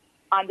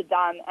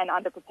underdone and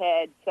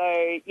underprepared.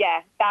 So,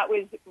 that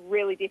was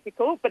really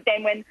difficult. But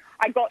then when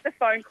I got the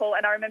phone call,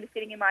 and I remember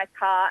sitting in my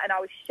car and I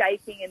was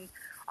shaking, and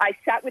I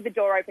sat with the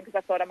door open because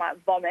I thought I might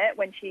vomit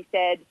when she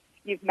said,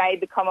 you've made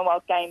the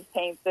Commonwealth Games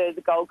team for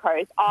the Gold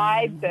Coast.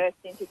 I burst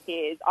into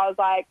tears. I was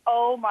like,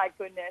 oh, my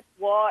goodness,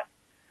 what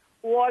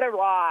a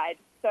ride.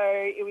 So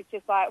it was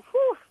just like,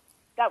 whew,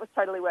 that was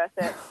totally worth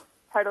it.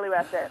 Totally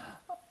worth it.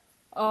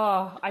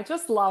 Oh, I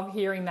just love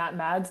hearing that,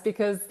 Mads,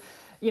 because,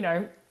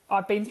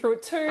 I've been through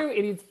it too.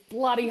 It is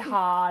bloody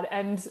hard.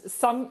 And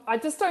I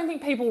just don't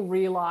think people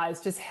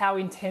realise just how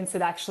intense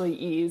it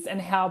actually is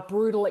and how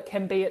brutal it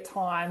can be at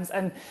times,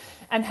 and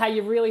how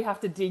you really have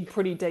to dig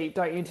pretty deep,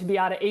 don't you, to be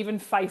able to even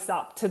face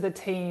up to the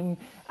team,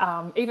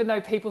 even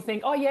though people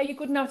think, oh, yeah, you're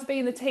good enough to be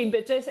in the team.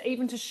 But just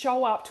even to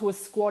show up to a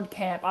squad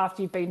camp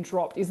after you've been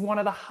dropped is one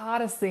of the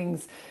hardest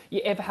things you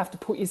ever have to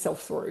put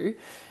yourself through.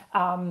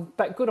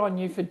 But good on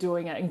you for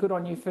doing it, and good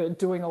on you for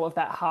doing all of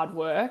that hard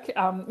work.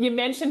 You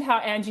mentioned how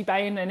Angie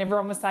Bain and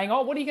everyone was saying,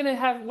 oh, what are you going to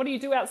have? What do you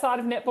do outside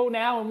of netball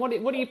now? And what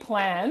are your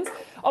plans?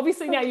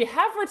 Obviously, now you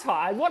have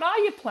retired. What are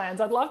your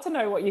plans? I'd love to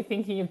know what you're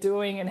thinking of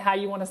doing and how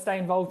you want to stay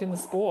involved in the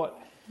sport.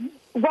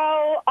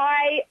 Well,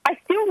 I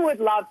still would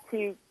love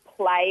to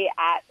play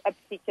at a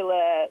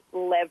particular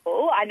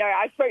level. I know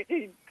I spoke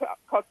to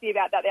Coxie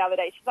about that the other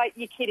day. She's like,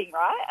 you're kidding,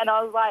 right? And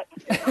I was like,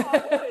 no,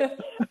 I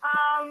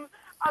would.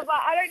 I was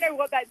like, I don't know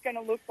what that's going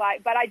to look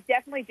like, but I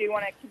definitely do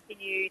want to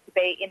continue to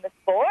be in the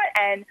sport.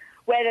 And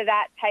whether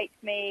that takes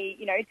me,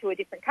 to a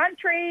different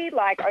country,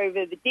 like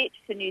over the ditch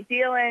to New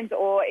Zealand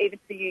or even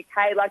to the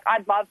UK,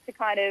 I'd love to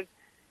kind of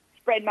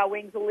spread my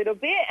wings a little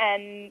bit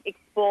and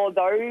explore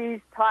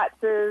those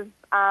types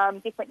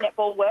of different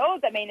netball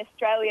worlds. I mean,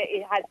 Australia,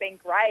 it has been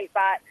great,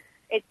 but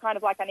it's kind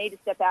of like I need to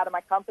step out of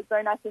my comfort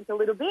zone, I think, a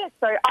little bit.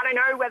 So I don't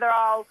know whether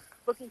I'll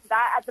look into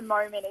that. At the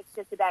moment, it's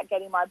just about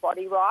getting my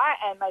body right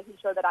and making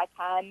sure that I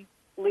can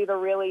live a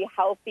really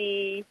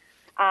healthy,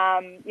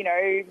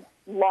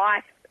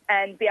 life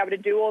and be able to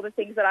do all the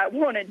things that I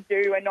want to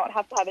do and not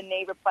have to have a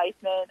knee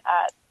replacement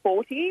at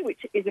 40,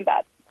 which isn't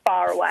that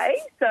far away.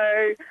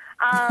 So,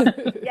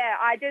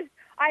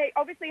 I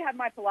obviously have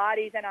my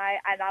Pilates and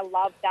I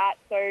love that.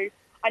 So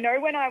I know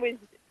when I was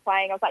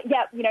playing, I was like,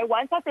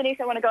 once I finish,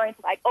 I want to go into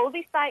all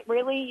these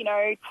really,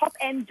 top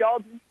end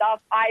jobs and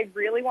stuff. I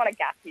really want a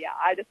gap year.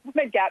 I just want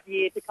a gap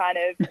year to kind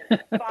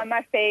of find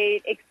my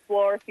feet,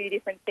 explore a few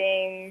different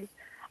things.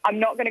 I'm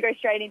not going to go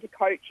straight into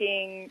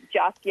coaching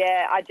just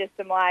yet. I just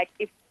am like,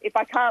 if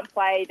I can't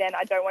play, then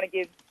I don't want to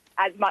give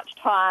as much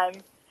time,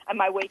 and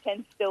my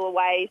weekend's still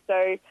away.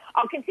 So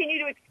I'll continue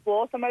to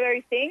explore some of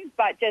those things,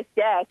 but just,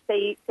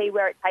 see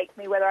where it takes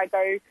me, whether I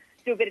go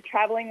do a bit of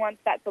travelling once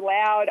that's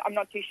allowed. I'm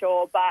not too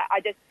sure, but I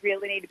just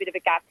really need a bit of a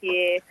gap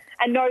here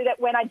and know that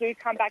when I do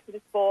come back to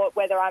the sport,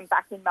 whether I'm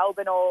back in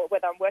Melbourne or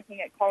whether I'm working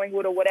at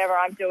Collingwood or whatever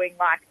I'm doing,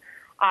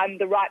 I'm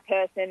the right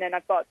person and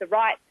I've got the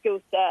right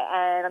skill set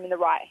and I'm in the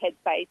right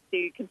headspace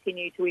to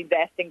continue to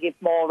invest and give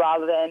more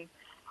rather than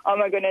oh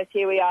my goodness,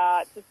 here we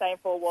are, it's the same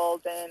four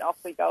walls and off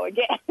we go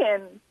again.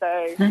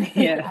 So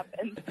it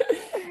happens.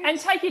 And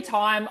take your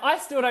time. I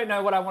still don't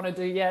know what I want to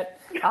do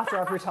yet after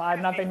I've retired,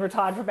 and I've been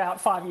retired for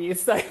about 5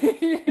 years, so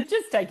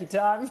just take your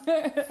time.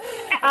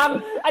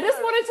 I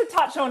just wanted to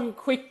touch on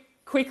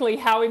quickly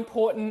how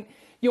important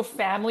your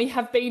family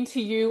have been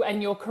to you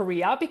and your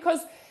career, because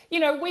you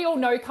know, we all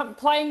know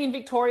playing in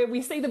Victoria,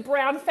 we see the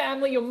Browne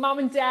family, your mum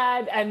and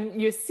dad and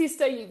your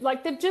sister,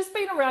 like they've just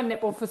been around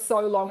netball for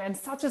so long and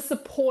such a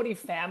supportive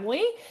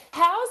family.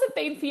 How has it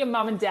been for your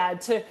mum and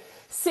dad to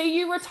see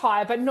you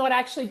retire but not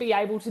actually be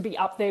able to be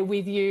up there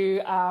with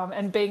you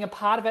and being a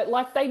part of it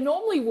like they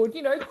normally would,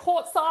 you know,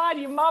 courtside,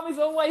 your mum is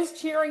always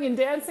cheering and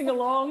dancing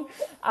along.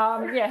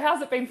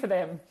 How's it been for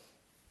them?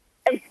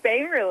 It's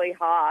been really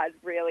hard.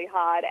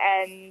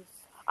 And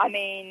I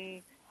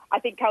mean, I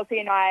think Kelsey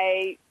and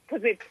I,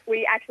 because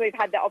we actually have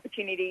had the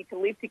opportunity to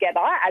live together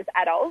as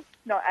adults,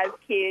 not as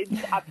kids,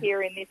 up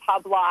here in this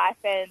hub life.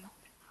 And,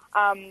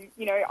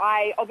 you know,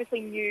 I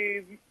obviously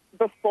knew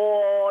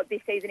before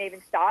this season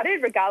even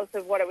started, regardless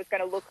of what it was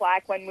going to look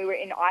like when we were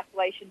in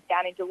isolation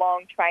down in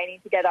Geelong training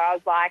together, I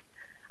was like,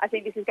 I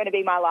think this is going to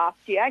be my last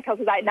year. And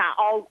Kelsey was like, nah,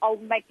 I'll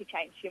make you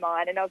change your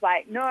mind. And I was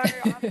like, no,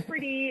 I'm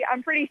pretty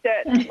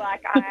certain.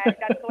 Like,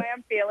 that's the way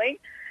I'm feeling.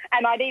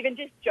 And I'd even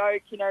just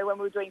joke, you know, when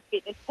we were doing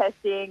fitness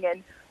testing,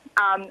 and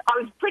I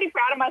was pretty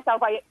proud of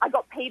myself. I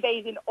got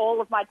PBs in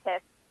all of my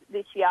tests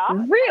this year.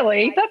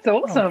 Really? That's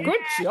awesome. Good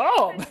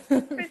job.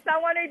 For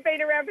someone who'd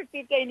been around for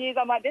 15 years,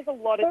 I'm like, there's a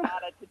lot of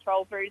data to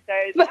troll through. So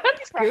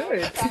that's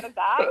good. I'm proud of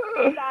that.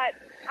 But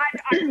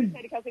I would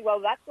say to Kelsey,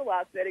 well, that's the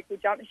last vertical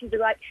jump. And she'd be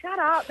like, shut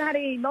up,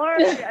 Maddie, no.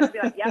 And I'd be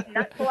like, yep, and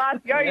that's the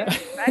last go. Yeah.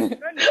 Thank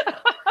goodness.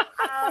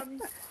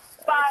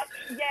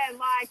 But, yeah,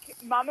 like,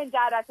 Mum and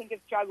Dad, I think, have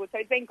struggled. So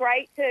it's been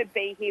great to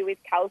be here with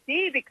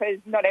Kelsey because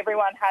not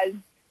everyone has,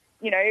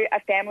 you know,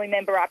 a family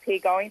member up here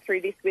going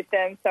through this with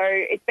them. So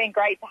it's been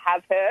great to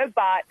have her.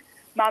 But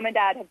Mum and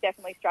Dad have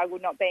definitely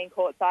struggled not being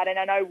courtside. And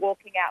I know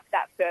walking out for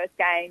that first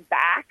game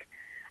back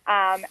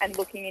and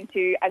looking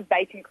into a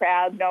vacant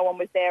crowd, no one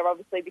was there,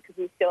 obviously, because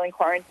we were still in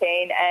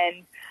quarantine.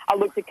 And I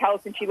looked at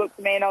Kelsey and she looked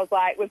at me and I was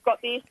like, we've got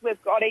this,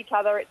 we've got each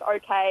other, it's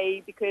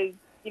okay, because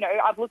you know,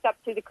 I've looked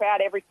up to the crowd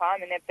every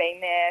time and they've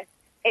been there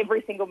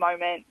every single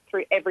moment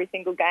through every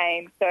single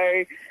game.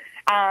 So,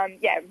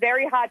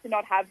 very hard to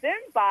not have them,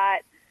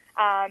 but,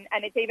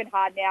 and it's even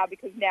hard now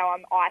because now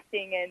I'm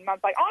icing and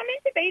Mum's like, oh, I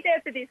meant to be there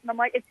for this. And I'm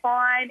like, it's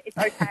fine, it's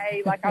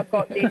okay, like I've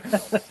got this.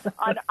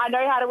 I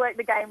know how to work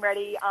the game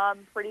ready.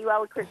 I'm pretty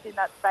well equipped in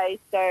that space.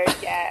 So,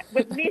 yeah,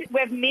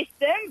 we've missed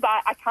them,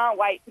 but I can't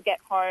wait to get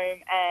home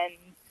and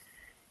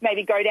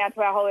maybe go down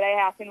to our holiday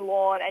house in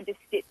Lorne and just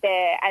sit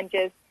there and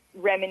just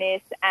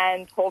reminisce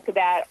and talk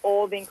about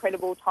all the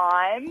incredible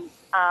times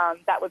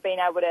that we've been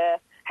able to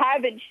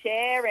have and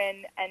share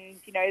and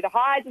you know, the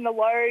highs and the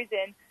lows,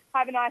 and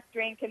have a nice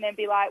drink and then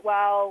be like,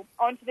 well,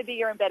 on to the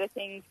bigger and better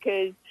things,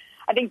 because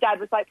I think Dad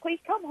was like, please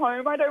come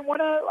home. I don't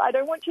want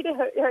you to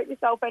hurt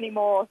yourself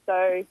anymore.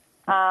 So,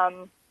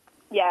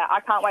 I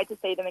can't wait to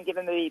see them and give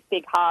them a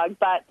big hug.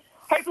 But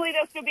hopefully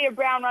there'll still be a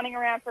Browne running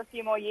around for a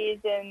few more years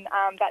and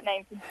that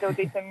name can still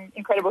do some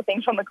incredible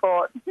things on the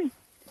court.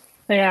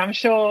 Yeah, I'm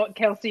sure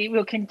Kelsey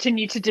will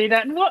continue to do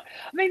that. And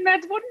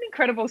Mads, what an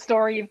incredible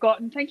story you've got.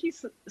 And thank you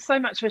so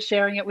much for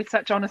sharing it with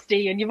such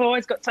honesty. And you've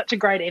always got such a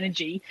great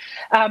energy.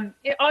 I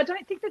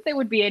don't think that there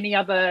would be any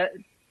other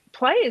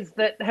players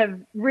that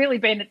have really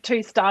been at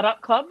two startup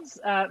clubs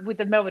with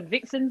the Melbourne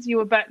Vixens. You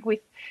were back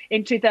with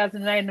in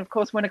 2008 and, of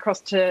course, went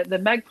across to the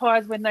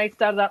Magpies when they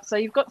started up. So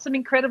you've got some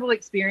incredible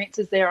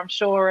experiences there, I'm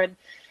sure, and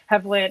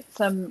have learnt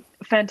some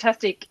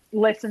fantastic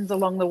lessons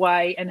along the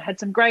way and had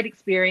some great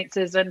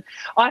experiences. And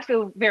I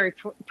feel very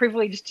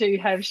privileged to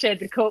have shared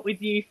the court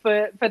with you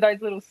for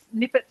those little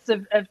snippets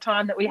of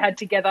time that we had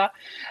togetger.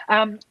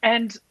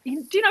 And do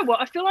you know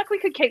what? I feel like we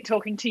could keep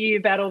talking to you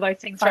about all those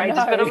things for ages,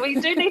 but we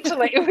do need to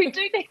let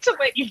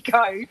you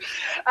go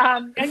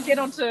and get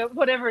on to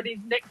whatever it is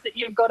next that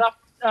you've got up.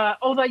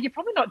 Although you're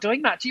probably not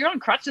doing much. You're on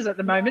crutches at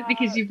the moment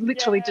because you've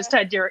literally just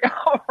had your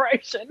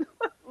operation.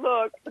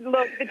 Look,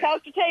 the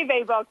Telstra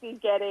TV box is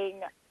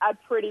getting a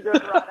pretty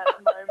good run at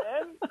the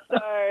moment.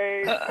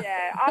 So,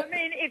 yeah, I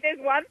mean, if there's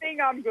one thing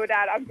I'm good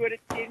at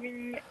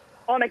sitting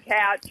on a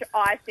couch,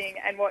 icing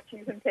and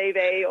watching some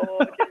TV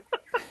or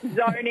just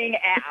zoning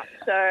out.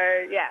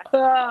 So, yeah.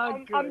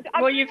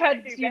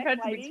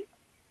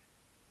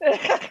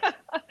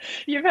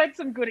 You've had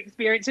some good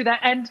experience with that.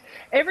 And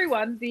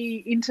everyone, the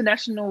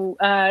international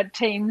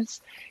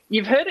teams,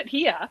 you've heard it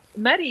here,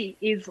 Madi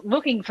is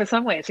looking for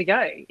somewhere to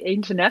go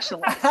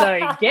internationally. So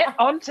get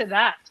onto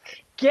that.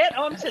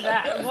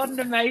 What an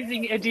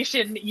amazing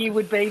addition you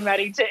would be,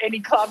 Madi, to any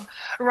club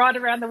right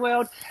around the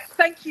world.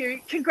 Thank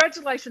you.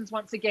 Congratulations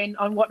once again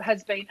on what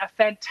has been a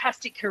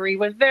fantastic career.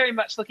 We're very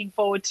much looking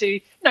forward to,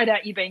 no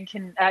doubt, you being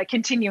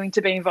continuing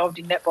to be involved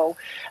in netball.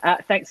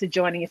 Thanks for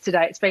joining us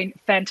today. It's been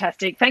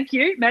fantastic. Thank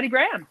you, Madi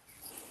Browne.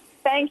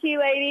 Thank you,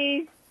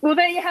 ladies. Well,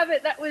 there you have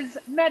it. That was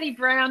Madi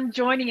Browne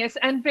joining us.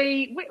 And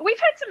we've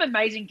had some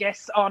amazing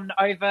guests on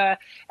over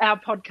our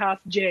podcast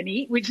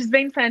journey, which has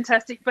been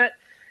fantastic, but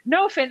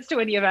no offence to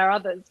any of our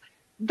others.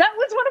 That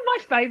was one of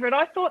my favourite.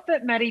 I thought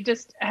that Madi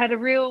just had a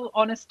real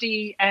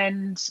honesty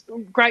and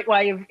great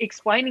way of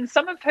explaining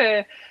some of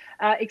her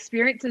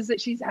experiences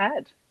that she's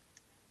had.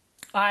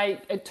 I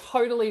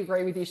totally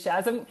agree with you,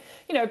 Shaz. And,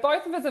 you know,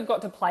 both of us have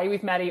got to play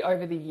with Madi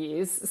over the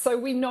years. So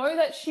we know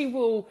that she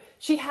will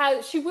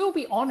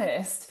be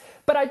honest,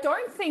 but I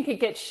don't think it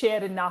gets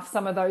shared enough,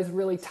 some of those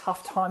really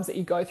tough times that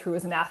you go through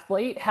as an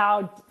athlete,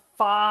 how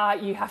far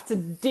you have to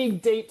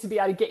dig deep to be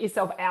able to get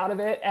yourself out of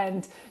it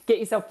and get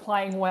yourself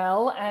playing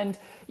well. And,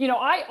 you know,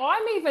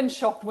 I'm even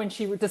shocked when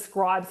she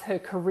describes her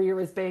career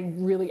as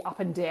being really up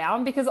and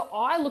down, because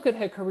I look at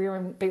her career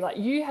and be like,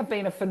 you have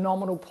been a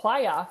phenomenal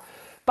player,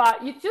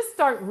 but you just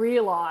don't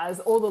realise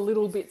all the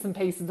little bits and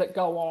pieces that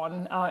go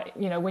on,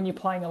 you know, when you're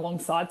playing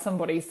alongside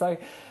somebody. So,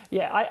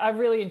 yeah, I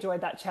really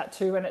enjoyed that chat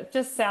too. And it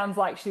just sounds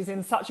like she's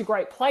in such a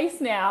great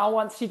place now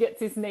once she gets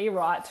this knee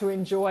right to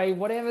enjoy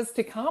whatever's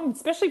to come,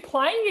 especially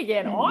playing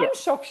again. I'm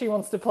shocked she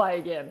wants to play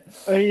again.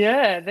 Oh,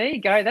 yeah, there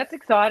you go. That's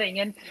exciting.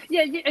 And,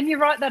 yeah, and you're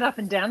right, that up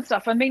and down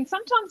stuff. I mean,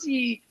 sometimes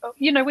you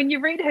know, when you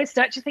read her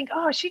stats, you think,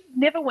 oh, she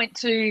never went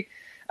to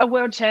a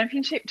World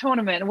Championship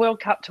tournament, a World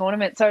Cup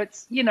tournament. So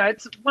it's, you know,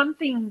 it's one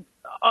thing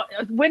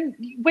when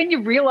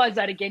you realise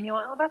that again, you're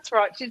like, oh, that's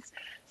right. She's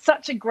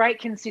such a great,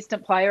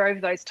 consistent player over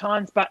those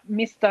times, but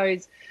missed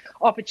those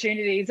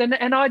opportunities. And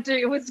I do.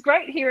 It was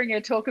great hearing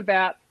her talk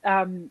about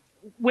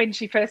when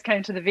she first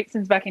came to the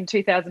Vixens back in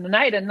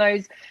 2008 and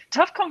those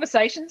tough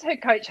conversations her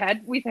coach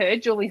had with her,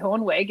 Julie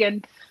Hornweg,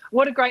 and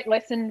what a great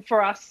lesson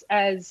for us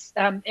as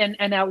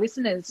and our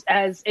listeners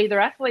as either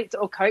athletes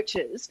or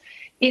coaches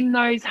in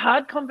those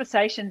hard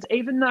conversations,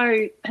 even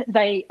though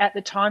they at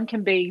the time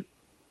can be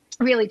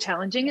really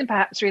challenging and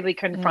perhaps really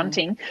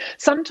confronting.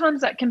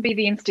 Sometimes that can be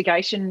the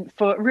instigation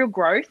for real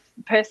growth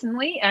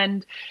personally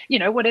and, you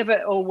know,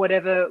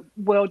 whatever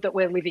world that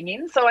we're living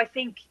in. So I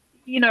think,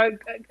 you know,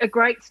 a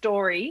great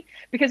story,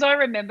 because I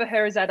remember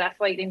her as that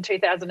athlete in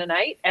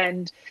 2008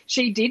 and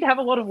she did have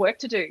a lot of work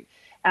to do.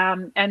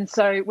 And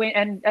so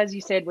as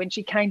you said, when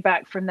she came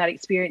back from that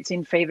experience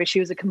in Fever, she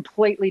was a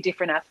completely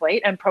different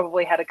athlete and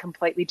probably had a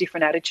completely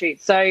different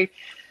attitude. So,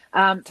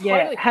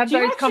 Totally. have Do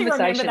you those actually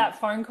conversations. remember that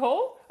phone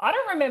call? I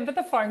don't remember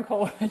the phone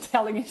call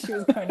telling her she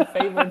was going to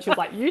Fever and she was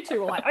like, you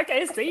two were like,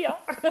 okay, see ya.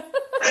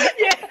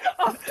 Yeah,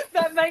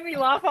 that made me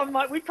laugh. I'm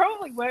like, we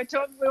probably were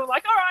talking. We were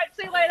like, all right,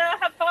 see you later,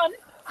 have fun.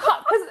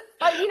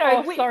 Because, you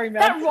know, that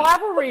Matt.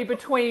 rivalry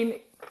between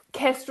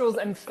Kestrels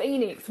and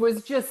Phoenix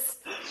was just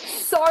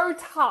so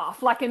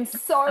tough, and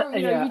so,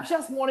 you know, you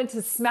just wanted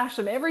to smash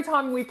them every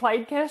time we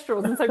played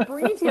Kestrels. And so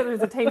bringing together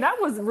as a team,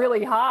 that was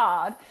really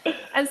hard.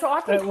 And so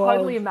I can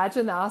totally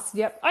imagine us.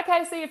 Yep.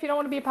 Okay, see, if you don't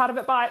want to be a part of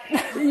it, bye.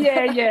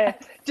 Yeah,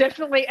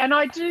 definitely. And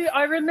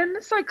I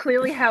remember so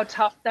clearly how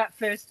tough that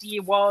first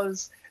year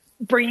was,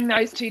 bringing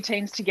those two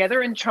teams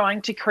together and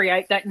trying to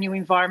create that new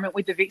environment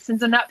with the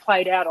Vixens. And that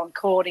played out on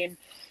court in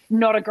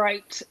not a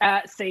great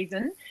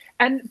season.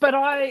 But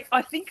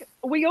I think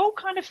we all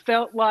kind of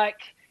felt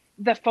like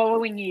the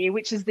following year,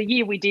 which is the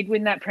year we did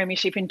win that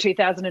premiership in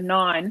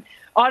 2009,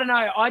 I don't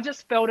know, I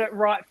just felt it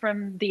right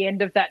from the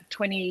end of that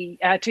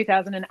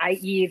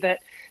 2008 year that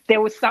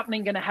there was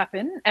something going to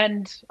happen.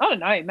 And I don't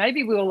know,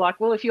 maybe we were like,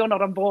 well, if you're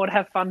not on board,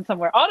 have fun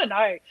somewhere. I don't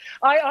know.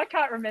 I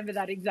can't remember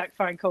that exact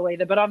phone call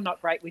either, but I'm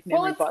not great with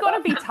memories. Well, it's got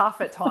to be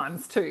tough at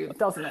times too,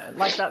 doesn't it?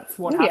 That's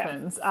what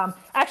happens.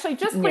 Actually,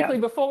 just quickly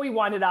before we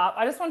wind it up,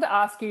 I just wanted to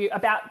ask you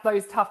about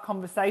those tough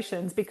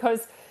conversations,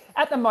 because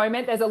at the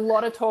moment there's a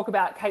lot of talk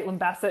about Caitlin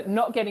Bassett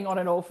not getting on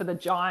at all for the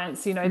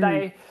Giants. You know,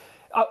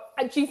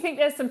 do you think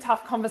there's some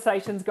tough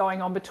conversations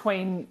going on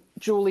between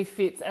Julie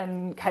Fitz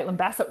and Caitlin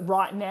Bassett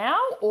right now,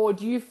 or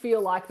do you feel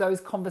like those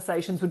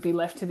conversations would be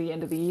left to the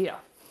end of the year?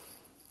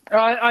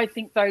 I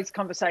think those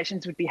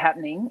conversations would be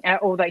happening,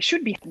 or they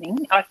should be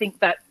happening. I think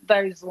that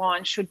those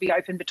lines should be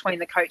open between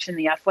the coach and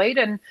the athlete,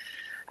 and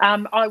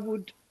I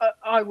would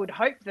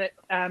hope that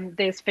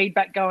there's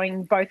feedback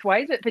going both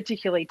ways, but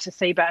particularly to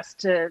Seabass,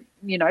 to,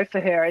 you know, for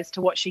her as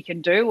to what she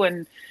can do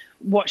and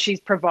what she's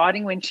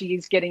providing when she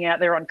is getting out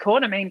there on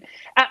court. I mean,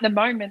 at the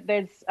moment,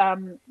 there's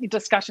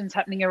discussions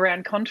happening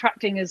around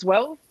contracting as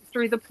well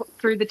through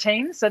the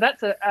team. So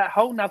that's a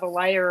whole nother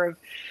layer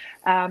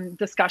of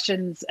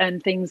discussions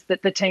and things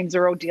that the teams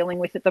are all dealing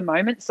with at the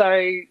moment. So,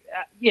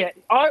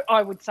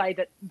 I would say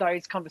that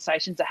those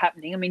conversations are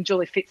happening. I mean,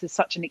 Julie Fitz is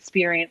such an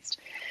experienced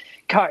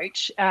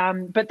coach,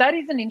 but that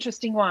is an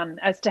interesting one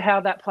as to how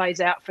that plays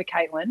out for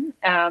Caitlin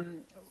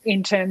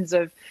in terms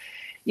of,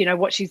 you know,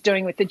 what she's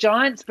doing with the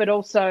Giants, but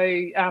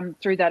also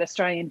through that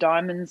Australian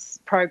Diamonds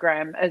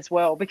program as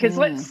well. Because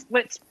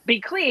let's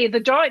be clear, the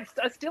Giants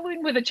are still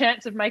in with a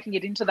chance of making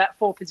it into that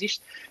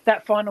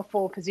final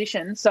four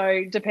position.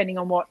 So depending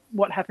on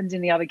what happens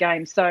in the other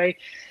games. So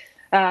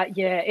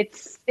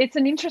it's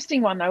an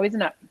interesting one though,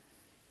 isn't it?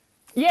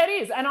 Yeah, it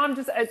is. And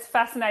it's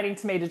fascinating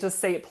to me to just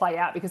see it play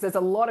out, because there's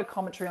a lot of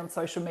commentary on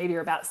social media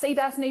about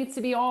Seabass needs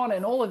to be on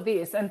and all of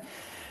this. And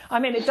I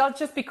mean, it does,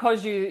 just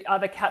because you are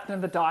the captain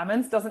of the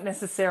Diamonds doesn't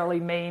necessarily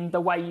mean the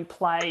way you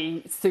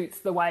play suits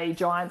the way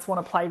Giants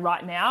want to play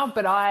right now.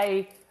 But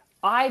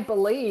I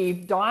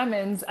believe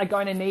Diamonds are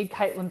going to need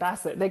Caitlin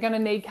Bassett. They're going to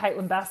need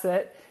Caitlin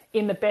Bassett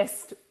in the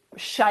best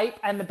shape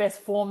and the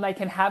best form they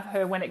can have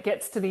her when it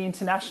gets to the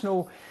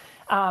international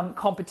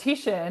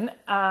competition.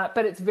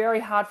 But it's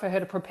very hard for her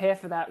to prepare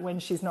for that when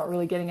she's not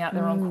really getting out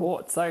there on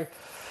court. So,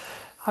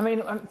 I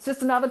mean, it's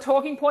just another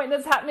talking point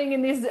that's happening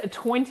in this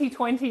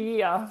 2020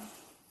 year.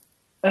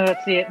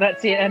 That's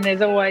it. And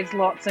there's always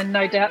lots, and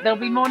no doubt there'll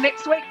be more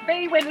next week,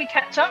 B, when we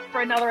catch up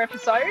for another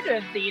episode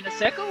of The Inner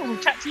Circle. We'll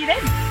chat to you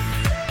then.